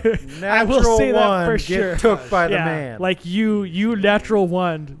gonna I will natural say that one for get sure. took by the Yeah, man. like you natural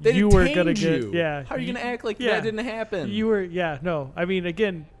one. They You were gonna detained get. you. Yeah. How are you gonna act like yeah. that didn't happen? You were. Yeah. No. I mean,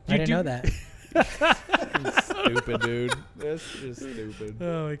 again. I You didn't do, know that. Stupid, dude. This is stupid.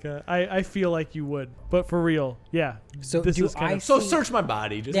 Oh my god. I feel like you would, but for real. Yeah. So this do is kind I of. So see- search my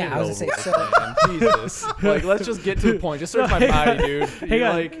body. Just Yeah, get I it was over gonna say, with, man. Jesus. Like, let's just get to the point. Just search my body, dude. Hang You're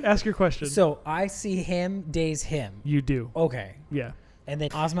on. like, Ask your question. So I see him, Daze him. You do. Okay. Yeah. And then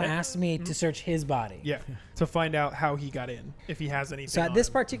Ozma asked me to search his body. Yeah. To find out how he got in, if he has anything. So at on this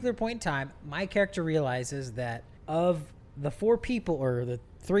him. particular point in time, my character realizes that of the 4 people or the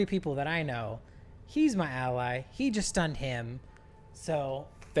 3 people that I know, he's my ally. He just stunned him. So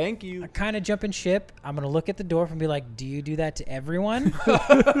thank I you. kind of jump in ship. I'm going to look at the dwarf and be like, do you do that to everyone?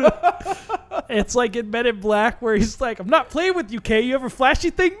 It's like in Men in Black where he's like, I'm not playing with you, Kay. You ever flashy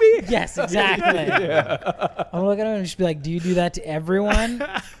thing me? Yes, exactly. I'm looking at him and just be like, do you do that to everyone?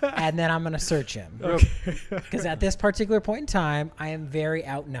 And then I'm going to search him. Because at this particular point in time, I am very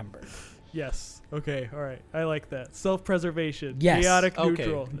outnumbered. Yes. Okay. All right. I like that. Self-preservation. Yes. Chaotic Okay.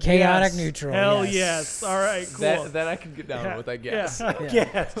 neutral. Chaotic Yes. neutral, Hell yes. yes. All right. Cool. That I can get down Yeah. with, I guess. Yeah.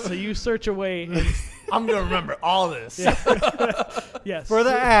 Yeah. So you search away. And, I'm gonna remember all this. yes. For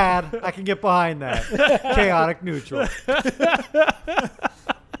the ad, I can get behind that. Chaotic neutral.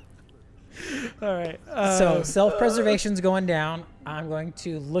 All right. So self-preservation's going down. I'm going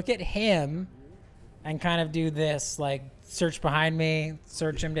to look at him and kind of do this, like search behind me,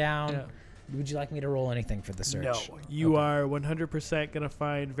 search him down. Yeah. Would you like me to roll anything for the search? No. You are 100% going to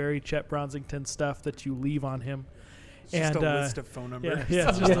find very Chet Bronsington stuff that you leave on him. It's just and, a list of phone numbers. Yeah,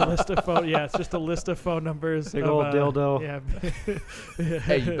 it's just a list of phone. Yeah, it's just a list of phone numbers. Big of, old dildo. Yeah.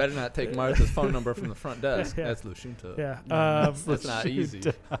 Hey, you better not take Martha's phone number from the front desk. Yeah. That's Lushinta. Yeah. That's not easy.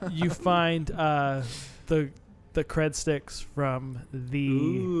 You find the cred sticks from the.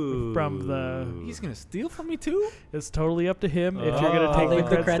 He's gonna steal from me too. It's totally up to him if you're Oh. gonna I'll take leave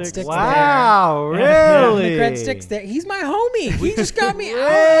the the cred, cred sticks. sticks Wow, Yeah. really? The cred sticks there. He's my homie. He just got me out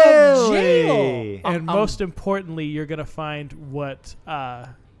of jail. Really? And most importantly, you're gonna find what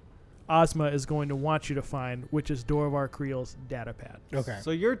Ozma is going to want you to find, which is Dorvar Creel's data pad. Okay.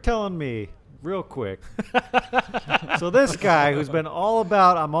 So you're telling me, real quick. So this guy who's been I'm all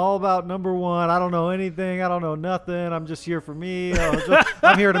about number one. I don't know anything. I don't know nothing. I'm just here for me.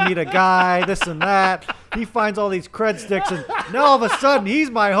 I'm here to meet a guy, this and that. He finds all these cred sticks, and now all of a sudden he's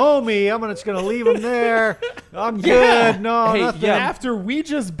my homie. I'm just gonna leave him there. I'm good. No, Hey, nothing. yeah. After we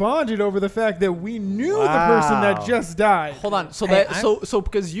just bonded over the fact that we knew the Wow. person that just died. Hold on. So Hey, so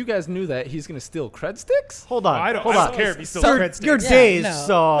because you guys knew that he's gonna steal cred sticks. Hold on. I don't hold on. care if he still You're, cred sticks. you're Yeah, dazed, no.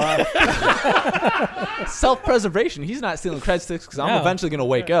 so Self-preservation. He's not stealing cred sticks because I'm No. eventually gonna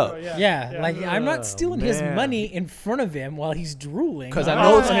wake up. Yeah, like I'm not stealing his man. money in front of him while he's drooling. Because I'm I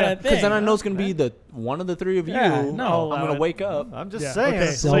know not it's doing gonna. that Because then I thing. know it's gonna be the one of the three of you. Yeah, no. I'm gonna wake up. I'm just Yeah. saying.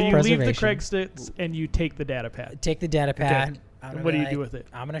 Okay, so you leave the Self-preservation. cred sticks and you take the data pad. Take the data pad. I'm And gonna what be do you like- do with it?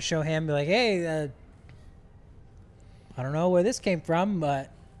 I'm gonna show him, be like, hey, I don't know where this came from,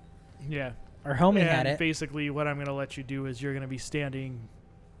 but Yeah. our homie And had it. basically, what I'm going to let you do is you're going to be standing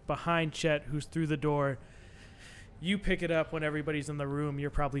behind Chet, who's through the door. You pick it up when everybody's in the room. You're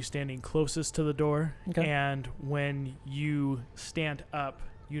probably standing closest to the door. Okay. And when you stand up,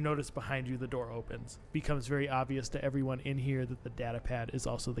 you notice behind you the door opens. Becomes very obvious to everyone in here that the data pad is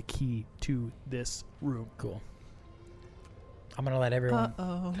also the key to this room. Cool. I'm gonna let everyone.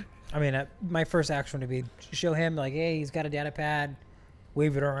 I mean, my first action would be show him like, hey, he's got a data pad.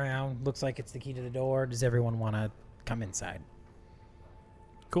 Wave it around. Looks like it's the key to the door. Does everyone want to come inside?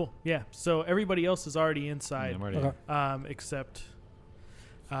 Cool. Yeah. So everybody else is already inside, I'm already Okay. except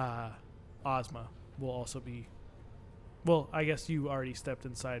Ozma will also be. Well, I guess you already stepped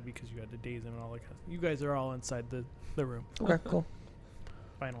inside because you had to daze him and all that. You guys are all inside the room. Okay, cool.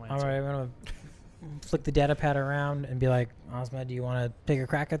 Final All answer. right, I'm gonna flick the data pad around and be like, Ozma, do you want to take a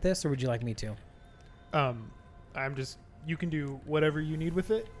crack at this, or would you like me to? I'm just. You can do whatever you need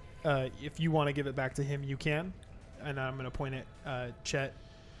with it. If you want to give it back to him, you can. And I'm gonna point at Chet,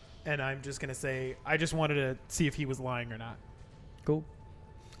 and I'm just gonna say, I just wanted to see if he was lying or not. Cool.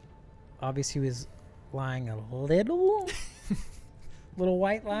 Obviously, he was lying a little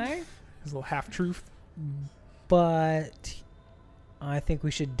white lie, His little half truth. but I think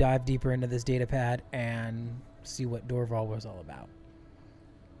we should dive deeper into this data pad and see what Dorval was all about.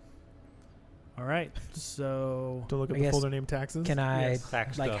 All right. So To look at I the guess- folder name taxes. Can I Yes.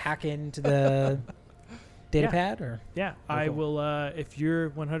 Hack like stuff. hack into the data Yeah. pad, or yeah, I cool. will. If you're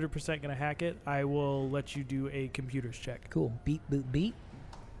 100% gonna hack it, I will let you do a computers check. cool? Beat boot beat.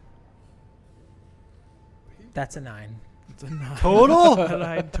 That's a 9. It's a 9 Total? a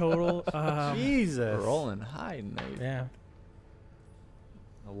 9 total. Jesus. Rolling high tonight. Yeah,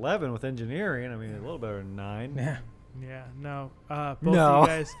 11 with engineering. I mean, a little better than 9. yeah. Yeah, no. Both No. of you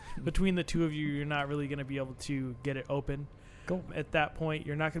guys, between the two of you, you're not really going to be able to get it open. Cool. At that point,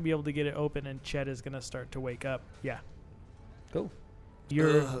 you're not going to be able to get it open, and Chet is going to start to wake up. Yeah. Cool.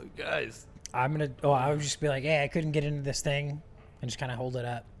 You're Guys. I'm gonna. Oh, I would just be like, "Hey, I couldn't get into this thing," and just kind of hold it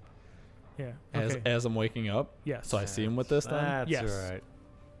up. yeah. As Okay. as I'm waking up, Yes. so I see him with this then. That's Yes. all right.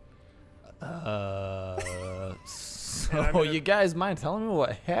 And I'm So gonna- you guys mind telling me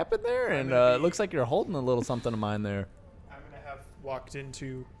what happened there? I'm And gonna it be- looks like you're holding a little something of mine there. I'm gonna have walked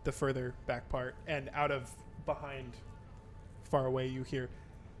into the further back part, and out of behind, far away, you hear,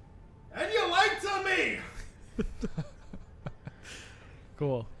 "And you lied to me."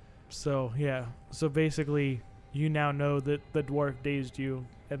 Cool. So, yeah. So basically, you now know that the dwarf dazed you,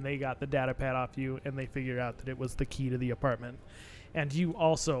 and they got the data pad off you, and they figured out that it was the key to the apartment. And you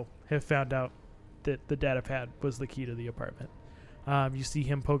also have found out that the data pad was the key to the apartment. You see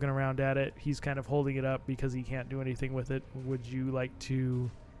him poking around at it. He's kind of holding it up because he can't do anything with it. Would you like to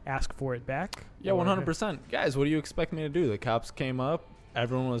ask for it back? Yeah, Or- 100%. Guys, what do you expect me to do? The cops came up.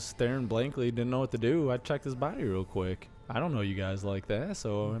 Everyone was staring blankly, didn't know what to do. I checked his body real quick. I don't know you guys like that,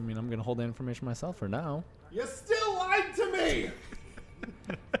 so I mean, I'm gonna hold the information myself for now. You still lied to me.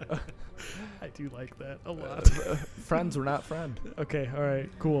 I do like that a lot. Friends were not friend. Okay, all right,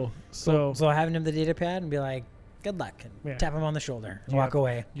 cool. So So, having him the data pad and be like, "Good luck," and Yeah. tap him on the shoulder and Yeah. walk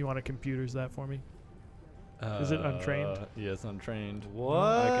away. you want to computers that for me? Is it untrained? Yeah, it's untrained. What?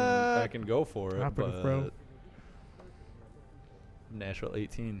 I can go for it, Operative, but bro. natural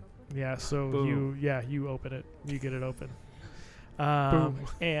 18. Yeah, so Boom. you open it. You get it open. Boom.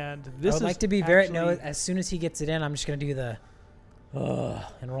 And I this would is like to be very no. actually- As soon as he gets it in, I'm just gonna do the,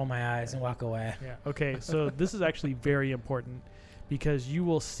 and roll my eyes and walk away. Yeah. Okay. So this is actually very important because you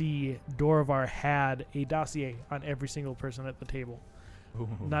will see Dorvar had a dossier on every single person at the table.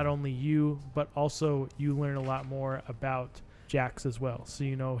 Not only you, but also you learn a lot more about Jax as well. So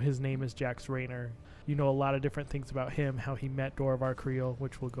you know his name is Jax Rayner. You know a lot of different things about him, how he met Dorvar Creel,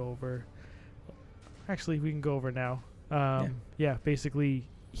 which we'll go over. Actually, we can go over now. Yeah, basically,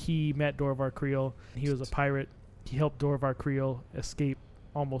 he met Dorvar Creel. He was a pirate. He helped Dorvar Creel escape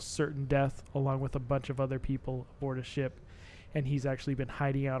almost certain death along with a bunch of other people aboard a ship. And he's actually been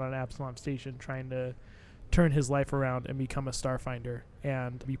hiding out on Absalom Station trying to turn his life around and become a starfinder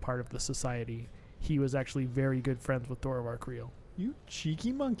and be part of the society. He was actually very good friends with Dorvar Creel. You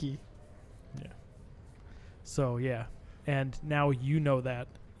cheeky monkey. So, yeah. And now you know that,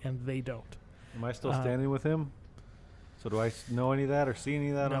 and they don't. Am I still Uh, standing with him? So do I know any of that or see any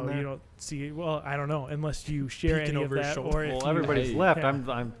of that on No, there? you don't see. Well, I don't know, unless you share Peeking any of over his that, shoulder. or if Well, you, everybody's Hey. left. Yeah.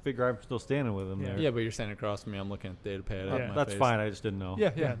 I'm figure I'm still standing with him Yeah. there. Yeah, but you're standing across from me. I'm looking at the data pad. Yeah. At my That's face. fine. I just didn't know.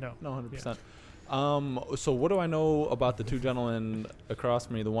 Yeah, Yeah, yeah, no. 100%. So what do I know about the two gentlemen across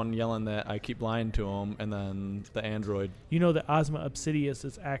from me? The one yelling that I keep lying to him, and then the android. You know that Ozma Obsidius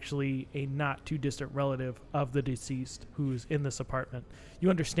is actually a not too distant relative of the deceased who's in this apartment. You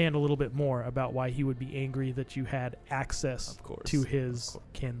understand a little bit more about why he would be angry that you had access Of course. to his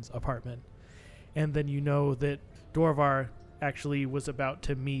kin's apartment. And then you know that Dorvar actually was about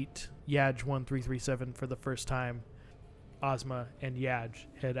to meet Yaj 1337 for the first time. Ozma and Yaj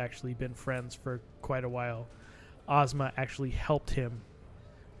had actually been friends for quite a while. Ozma actually helped him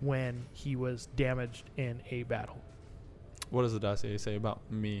when he was damaged in a battle. What does the dossier say about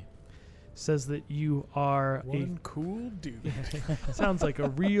me? says that you are One cool dude. sounds like a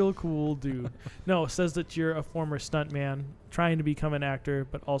real cool dude. No, says that you're a former stuntman trying to become an actor,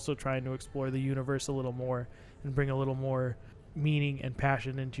 but also trying to explore the universe a little more and bring a little more meaning and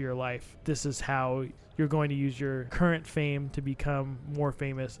passion into your life. This is how you're going to use your current fame to become more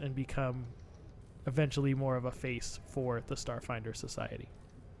famous and become eventually more of a face for the Starfinder Society.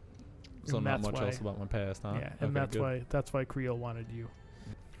 So And not that's much why- else about my past, huh? Yeah, and Okay, that's why Creel wanted you.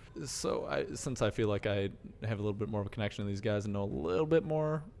 So since I feel like I have a little bit more of a connection to these guys and know a little bit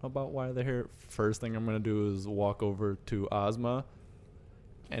more about why they're here, first thing I'm going to do is walk over to Ozma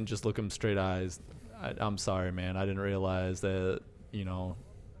and just look him straight eyes. I'm sorry, man. I didn't realize that,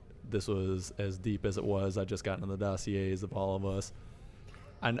 this was as deep as it was. I just got into the dossiers of all of us.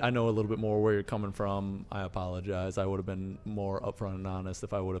 I know a little bit more where you're coming from. I apologize. I would have been more upfront and honest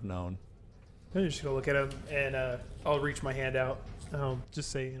if I would have known. I'm just gonna look at him and I'll reach my hand out.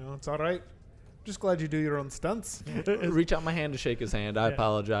 Just say, it's all right. Just glad you do your own stunts. Reach out my hand to shake his hand. I Yeah.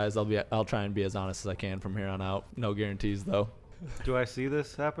 apologize. I'll try and be as honest as I can from here on out. No guarantees though. Do I see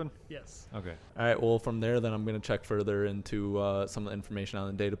this happen? Yes. Okay. All right. Well, from there, then I'm going to check further into some of the information on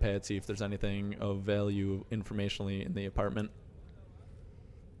the data pad, see if there's anything of value informationally in the apartment.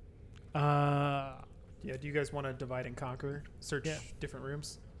 Yeah. Do you guys want to divide and conquer? Search Yeah. different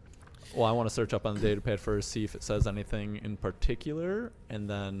rooms. Well, I want to search up on the data pad first, see if it says anything in particular, and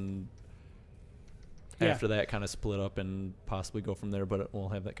then Yeah. after that, kind of split up and possibly go from there. But we'll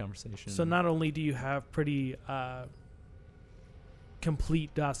have that conversation. So not only do you have pretty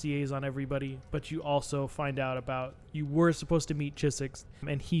complete dossiers on everybody, but you also find out about you were supposed to meet Chisix,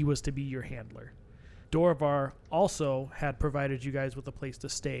 and he was to be your handler. Dorvar also had provided you guys with a place to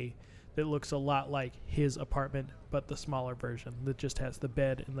stay that looks a lot like his apartment, but the smaller version that just has the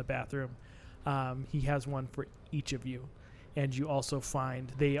bed and the bathroom. He has one for each of you. And you also find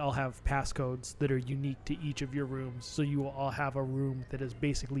they all have passcodes that are unique to each of your rooms. So you will all have a room that is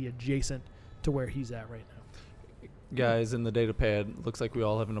basically adjacent to where he's at right now. Guys, in the data pad, looks like we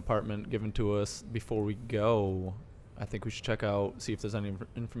all have an apartment given to us. Before we go, I think we should check out, see if there's any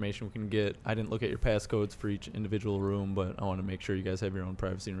information we can get. I didn't look at your passcodes for each individual room, but I want to make sure you guys have your own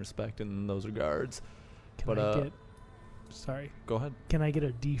privacy and respect in those regards. Can I get... Sorry. Go ahead. Can I get a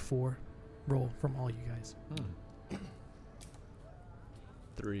D4 roll from all you guys?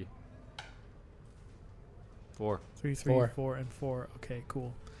 3. 4. 3, 4, and 4. Okay,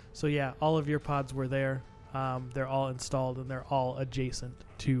 cool. So yeah, all of your pods were there. They're all installed, and they're all adjacent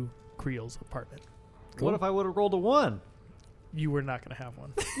to Creel's apartment. What if I would have rolled a 1? You were not going to have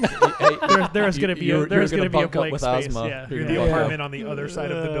one. Hey, There's going to be a blank with space. Ozma. Yeah, You're You're gonna the bunk up. apartment on the other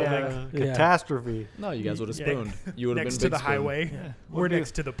side of the building. Yeah. Catastrophe. No, you guys would have Yeah. spooned. You would have Next been to big the spoon. highway. Yeah. We're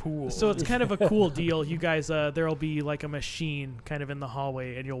next to the pool. So it's kind of a cool deal. You guys, there'll be like a machine kind of in the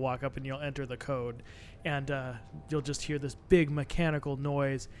hallway, and you'll walk up and you'll enter the code, and you'll just hear this big mechanical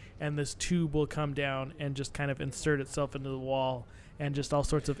noise, and this tube will come down and just kind of insert itself into the wall, and just all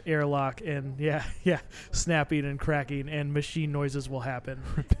sorts of airlock and snapping and cracking and machine noises will happen,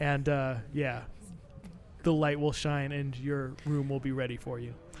 and the light will shine and your room will be ready for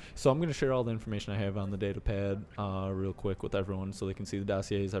you. So I'm going to share all the information I have on the data pad real quick with everyone so they can see the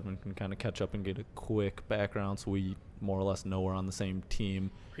dossiers. Everyone can kind of catch up and get a quick background so we more or less know we're on the same team.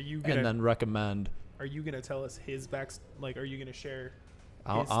 Are you And then recommend. Are you gonna tell us his are you gonna share?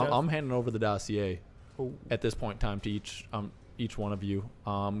 I'm handing over the dossier Oh. at this point in time to each one of you.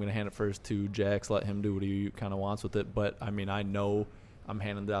 I'm going to hand it first to Jax, let him do what he kind of wants with it. But, I mean, I know I'm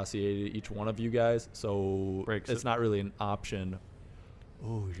handing the dossier to each one of you guys, so it's not really an option.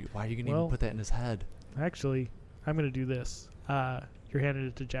 Oh, why are you going to even put that in his head? Actually, I'm going to do this. You're handing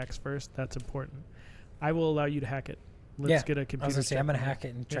it to Jax first. That's important. I will allow you to hack it. Let's get a computer. I was going to say, I'm going to check. hack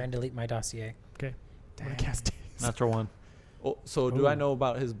it and try and delete my dossier. Okay. I'm gonna cast Daze. Natural 1. Oh, so do I know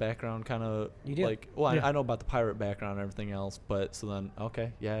about his background kind of You do. like, I know about the pirate background and everything else, but so then,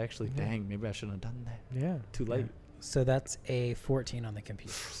 okay, yeah, actually, dang, maybe I shouldn't have done that. Yeah. Too late. So that's a 14 on the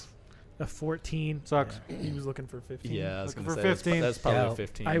computers. A 14. Sucks. He was looking for 15. Yeah, I was Looking going to for say 15. that's probably Yeah. a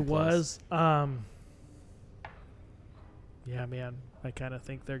 15. I plus. was. Yeah, man. I kind of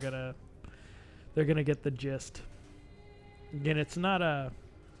think they're gonna get the gist. Again, it's not a.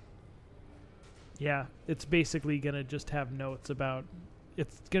 Yeah, it's basically gonna just have notes about.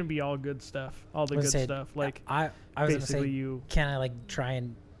 It's gonna be all good stuff, all the I was good gonna say, stuff. Like I was going to basically, say, you. can I try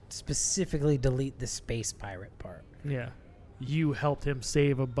and specifically delete the space pirate part? Yeah, you helped him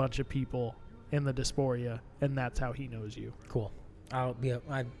save a bunch of people in the Dysphoria, and that's how he knows you. Cool. I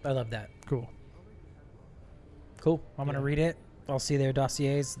love that. Cool. Cool. I'm going to Yeah. read it. I'll see their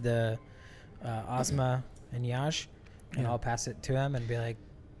dossiers, the Ozma and Yaj, and Yeah. I'll pass it to him and be like,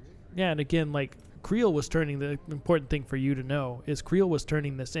 Yeah, and again, like Creel was turning, the important thing for you to know is Creel was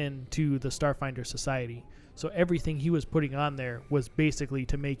turning this into the Starfinder Society. So everything he was putting on there was basically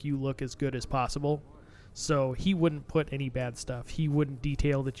to make you look as good as possible. So he wouldn't put any bad stuff. He wouldn't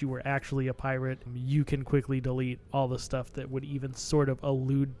detail that you were actually a pirate. You can quickly delete all the stuff that would even sort of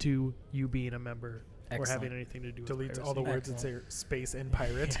allude to you being a member or having anything to do with Deletes piracy. all the words that say space and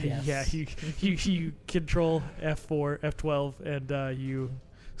pirate. Yes. Yeah, you control F4, F12, and you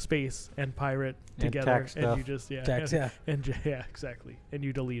space and pirate And together, tax and stuff. you just Tax, yeah. yeah, exactly, and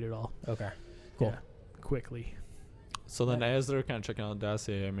you delete it all. Okay. Cool. Yeah, quickly. So then, as they're kind of checking out the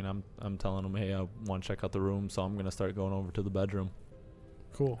dossier, I mean, I'm telling them, hey, I want to check out the room, so I'm gonna start going over to the bedroom.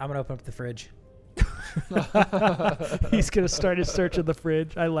 Cool. I'm gonna open up the fridge. He's gonna start his search of the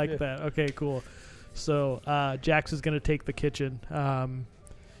fridge. I like that. Okay, cool. So Jax is gonna take the kitchen.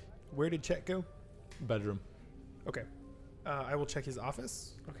 Where did Chet go? Bedroom. Okay. I will check his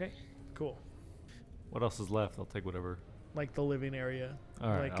office. Okay, cool. What else is left? I'll take whatever. Like the living area. All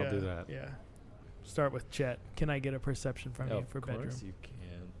right, like, I'll do that. Yeah. Start with Chet. Can I get a perception from you for of bedroom? course you can.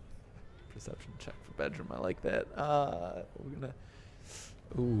 Perception check for bedroom. I like that. We're gonna.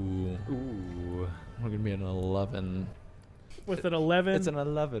 Ooh. We're gonna be an 11. With an 11, It's an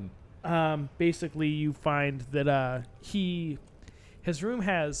 11. basically you find that his room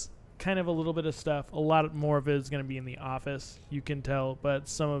has kind of a little bit of stuff. A lot more of it is going to be in the office, you can tell, but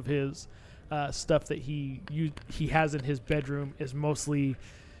some of his stuff that he has in his bedroom is mostly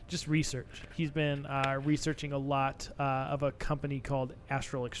just research. He's been researching a lot of a company called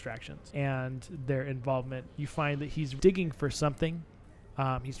Astral Extractions and their involvement. You find that he's digging for something.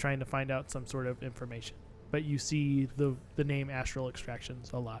 He's trying to find out some sort of information, but you see the name Astral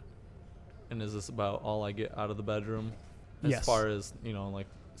Extractions a lot. And is this about all I get out of the bedroom? As Yes. far as, like,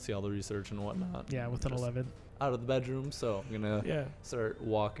 see all the research and whatnot. Yeah, with an Just 11. Out of the bedroom, so I'm gonna Yeah, start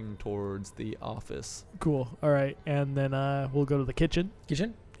walking towards the office. cool. All right, and then we'll go to the kitchen.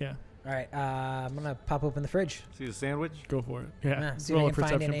 Kitchen. Yeah, All right. I'm gonna pop open the fridge. See the sandwich? go for it. Yeah, See roll a if I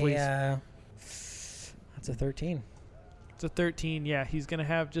can find perception, any. please. That's a 13. It's a 13. Yeah, he's gonna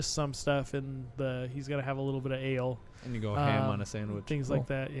have just some stuff in the. He's gonna have a little bit of ale, And you go ham on a sandwich. things Cool. like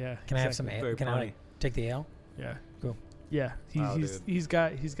that. Yeah. Can I have some exactly. ale? Can I take the ale? Yeah. Cool. Yeah, Wow, he's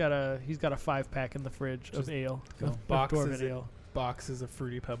got a 5-pack in the fridge of Just ale. cool. Of Boxes dwarven and- ale. Boxes of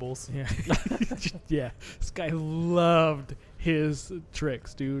Fruity Pebbles. Yeah. Yeah. This guy loved his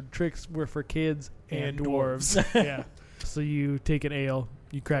tricks, dude. Tricks were for kids and And dwarves. Yeah. So you take an ale,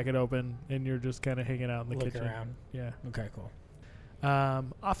 you crack it open, and you're just kind of hanging out in the Look kitchen. around. Yeah. Okay. Cool.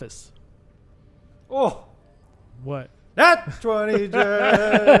 Office. Oh, What? that's 20.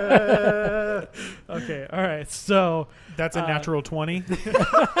 Okay. All right. So That's a natural 20.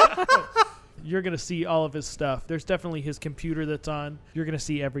 you're going to see all of his stuff. There's definitely his computer that's on. You're going to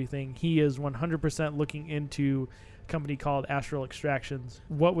see everything. He is 100% looking into a company called Astral Extractions.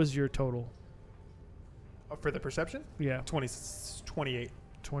 What was your total? For the perception? Yeah. 28.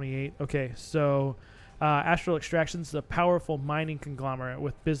 28. Okay. So Astral Extractions is a powerful mining conglomerate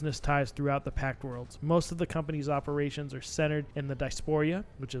with business ties throughout the Pact Worlds. Most of the company's operations are centered in the Diaspora,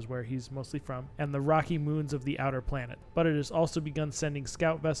 which is where he's mostly from, and the rocky moons of the outer planet. But it has also begun sending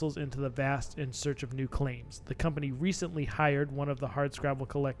scout vessels into the vast in search of new claims. The company recently hired one of the Hardscrabble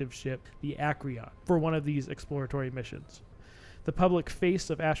Collective ship, the Acreon, for one of these exploratory missions. The public face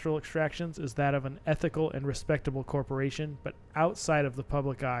of Astral Extractions is that of an ethical and respectable corporation, but outside of the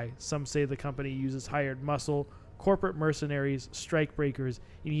public eye, some say the company uses hired muscle, corporate mercenaries, strikebreakers,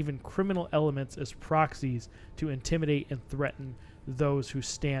 and even criminal elements as proxies to intimidate and threaten those who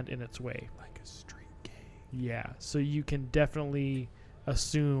stand in its way. Like a street gang. Yeah, so you can definitely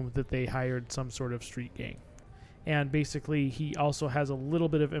assume that they hired some sort of street gang. And basically, he also has a little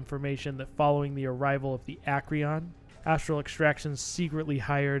bit of information that following the arrival of the Acreon, Astral Extractions secretly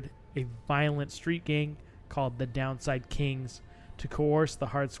hired a violent street gang called the Downside Kings to coerce the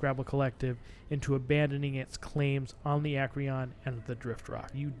Hardscrabble Collective into abandoning its claims on the Acreon and the Drift Rock.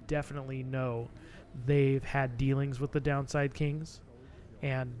 You definitely know they've had dealings with the Downside Kings,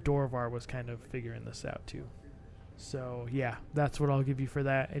 and Dorvar was kind of figuring this out too. So yeah, that's what I'll give you for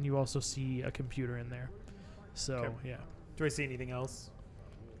that, and you also see a computer in there. So Okay. yeah. Do I see anything else?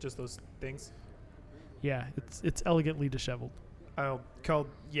 Just those things? Yeah, it's elegantly disheveled. I'll call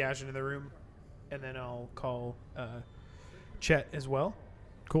Yash into the room, and then I'll call Chet as well.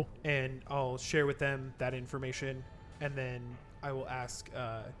 Cool. And I'll share with them that information, and then I will ask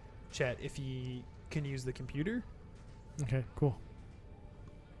Chet if he can use the computer. Okay, cool.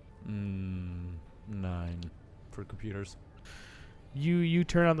 9 for computers. You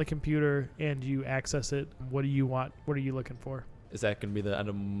turn on the computer and you access it. What do you want? What are you looking for? Is that going to be the end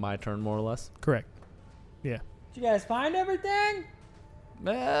of my turn, more or less? Correct. Yeah. Did you guys find everything?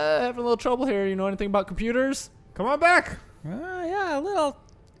 Having a little trouble here. You know anything about computers? Come on back. Yeah, a little.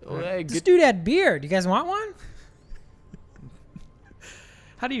 Hey, This dude had beer. Do you guys want one?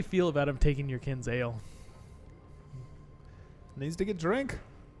 How do you feel about him taking your kin's ale? Needs to get drink.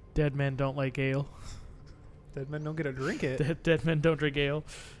 Dead men don't like ale. Dead men don't get to drink it. Dead men don't drink ale.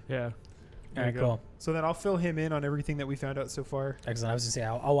 Yeah. All right, cool. So then I'll fill him in on everything that we found out so far. Excellent. I was going to say,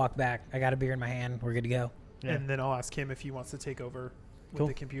 I'll walk back. I got a beer in my hand. We're good to go. Yeah. And then I'll ask him if he wants to take over with Cool.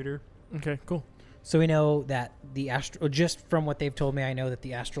 the computer. Okay, cool. So we know that just from what they've told me, I know that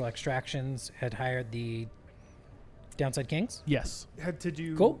the Astral Extractions had hired the Downside Kings. Yes. Had to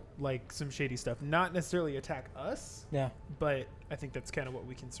do Cool. like some shady stuff. Not necessarily attack us, Yeah. but I think that's kind of what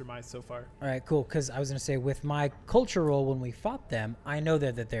we can surmise so far. All right, cool. Because I was going to say, with my culture roll when we fought them, I know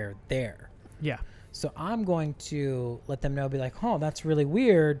that they're there. Yeah. So I'm going to let them know, be like, oh, that's really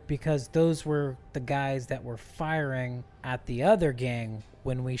weird, because those were the guys that were firing at the other gang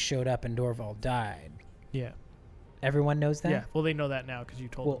when we showed up and Dorval died. Yeah. Everyone knows that? Yeah. Well, they know that now because you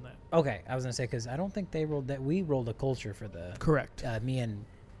told Well, them that. okay. I was going to say, because I don't think they rolled that. We rolled a culture for the Correct. me and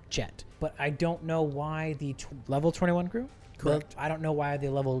Chet. But I don't know why the level 21 crew? Correct. I don't know why the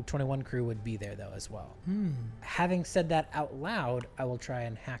level 21 crew would be there, though, as well. Having said that out loud, I will try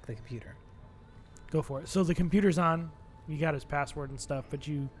and hack the computer. Go for it. So the computer's on. You got his password and stuff, but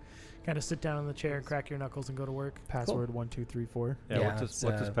you kind of sit down in the chair and crack your knuckles and go to work. Password 1234. Yeah, Yeah, what's it's,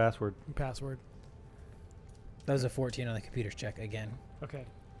 his password? Password. That was a 14 on the computer's check again. Okay.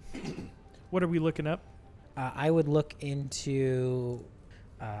 What are we looking up? I would look into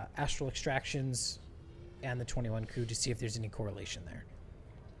Astral Extractions and the 21 crew to see if there's any correlation there.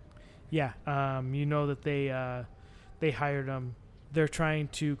 Yeah. You know that they hired them. They're trying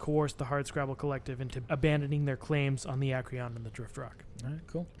to coerce the Hardscrabble Collective into abandoning their claims on the Acreon and the Drift Rock. All right,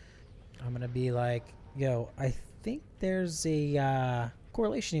 cool. I'm going to be like, yo, I think there's a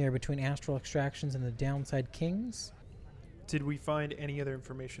correlation here between Astral Extractions and the Downside Kings. Did we find any other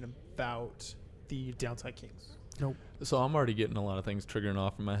information about the Downside Kings? Nope. So I'm already getting a lot of things triggering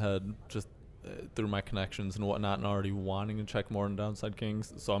off in my head just through my connections and whatnot, and already wanting to check more on Downside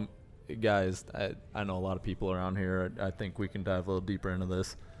Kings. So guys, I know a lot of people around here. I think we can dive a little deeper into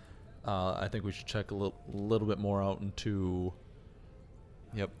this. I think we should check a little bit more out into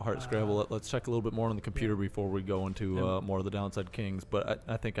Hardscrabble. Let's check a little bit more on the computer before we go into more of the Downside Kings. But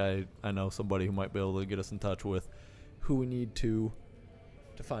I think I know somebody who might be able to get us in touch with who we need to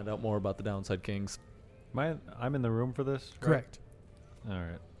find out more about the Downside Kings. I'm in the room for this? Right? Correct. All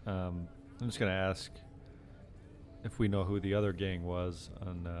right. I'm just going to ask if we know who the other gang was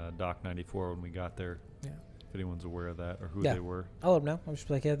on Dock 94 when we got there. Yeah. If anyone's aware of that or who Yeah. they were. I'll let them know. I'm just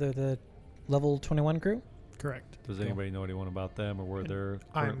like, yeah, they're the level 21 crew. Correct. Does Cool. anybody know anyone about them or where their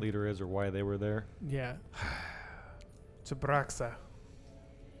I'm- current leader is or why they were there? Yeah. Jabraxa.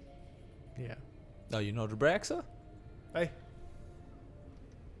 Yeah. Oh, you know Jabraxa? Hey.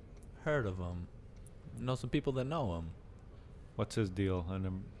 Heard of him. Know some people that know him. What's his deal?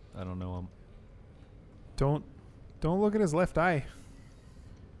 I don't know him. Don't look at his left eye.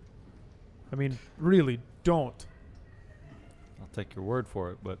 I mean, really, don't. I'll take your word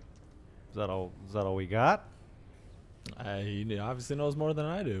for it, but is that all we got? He obviously knows more than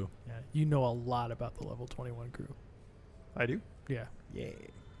I do. Yeah. You know a lot about the level 21 crew. I do? Yeah. Yeah.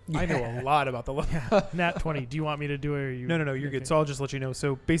 I know a lot about the Nat 20. Do you want me to do it or you? No, you're okay. good. So I'll just let you know.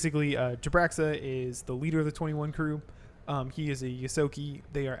 So basically, Jabraxa is the leader of the 21 crew. He is a Yosoki.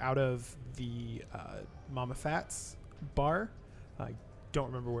 They are out of the Mama Fats bar. I don't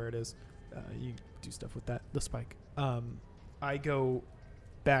remember where it is. You do stuff with that. The spike. I go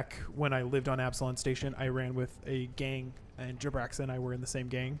back when I lived on Absalon Station. I ran with a gang, and Jabraxa and I were in the same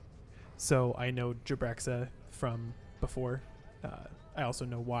gang. So I know Jabraxa from before. I also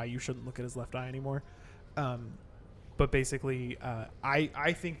know why you shouldn't look at his left eye anymore. But basically,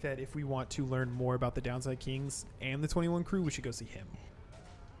 I think that if we want to learn more about the Downside Kings and the 21 crew, we should go see him.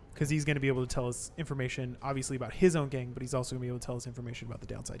 Because he's going to be able to tell us information, obviously, about his own gang, but he's also going to be able to tell us information about the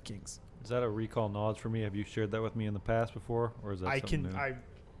Downside Kings. Is that a recall knowledge for me? Have you shared that with me in the past before, or is that something new? I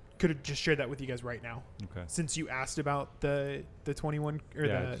could have just shared that with you guys right now. Okay. Since you asked about the 21 or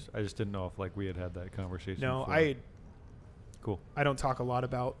Yeah, I just didn't know if we had that conversation. no, before. Cool. I don't talk a lot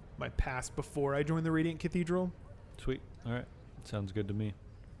about my past before I joined the Radiant Cathedral. Sweet. All right. Sounds good to me.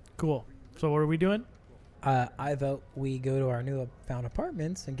 Cool. So what are we doing? I vote we go to our new found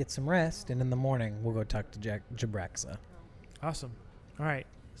apartments and get some rest, and in the morning we'll go talk to Jabraxa. Awesome. All right.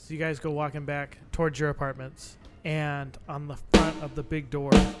 So you guys go walking back towards your apartments, and on the front of the big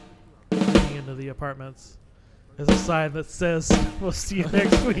door leading into the apartments, as a sign that says, we'll see you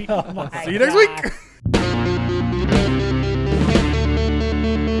next week. Oh my See you next week. God.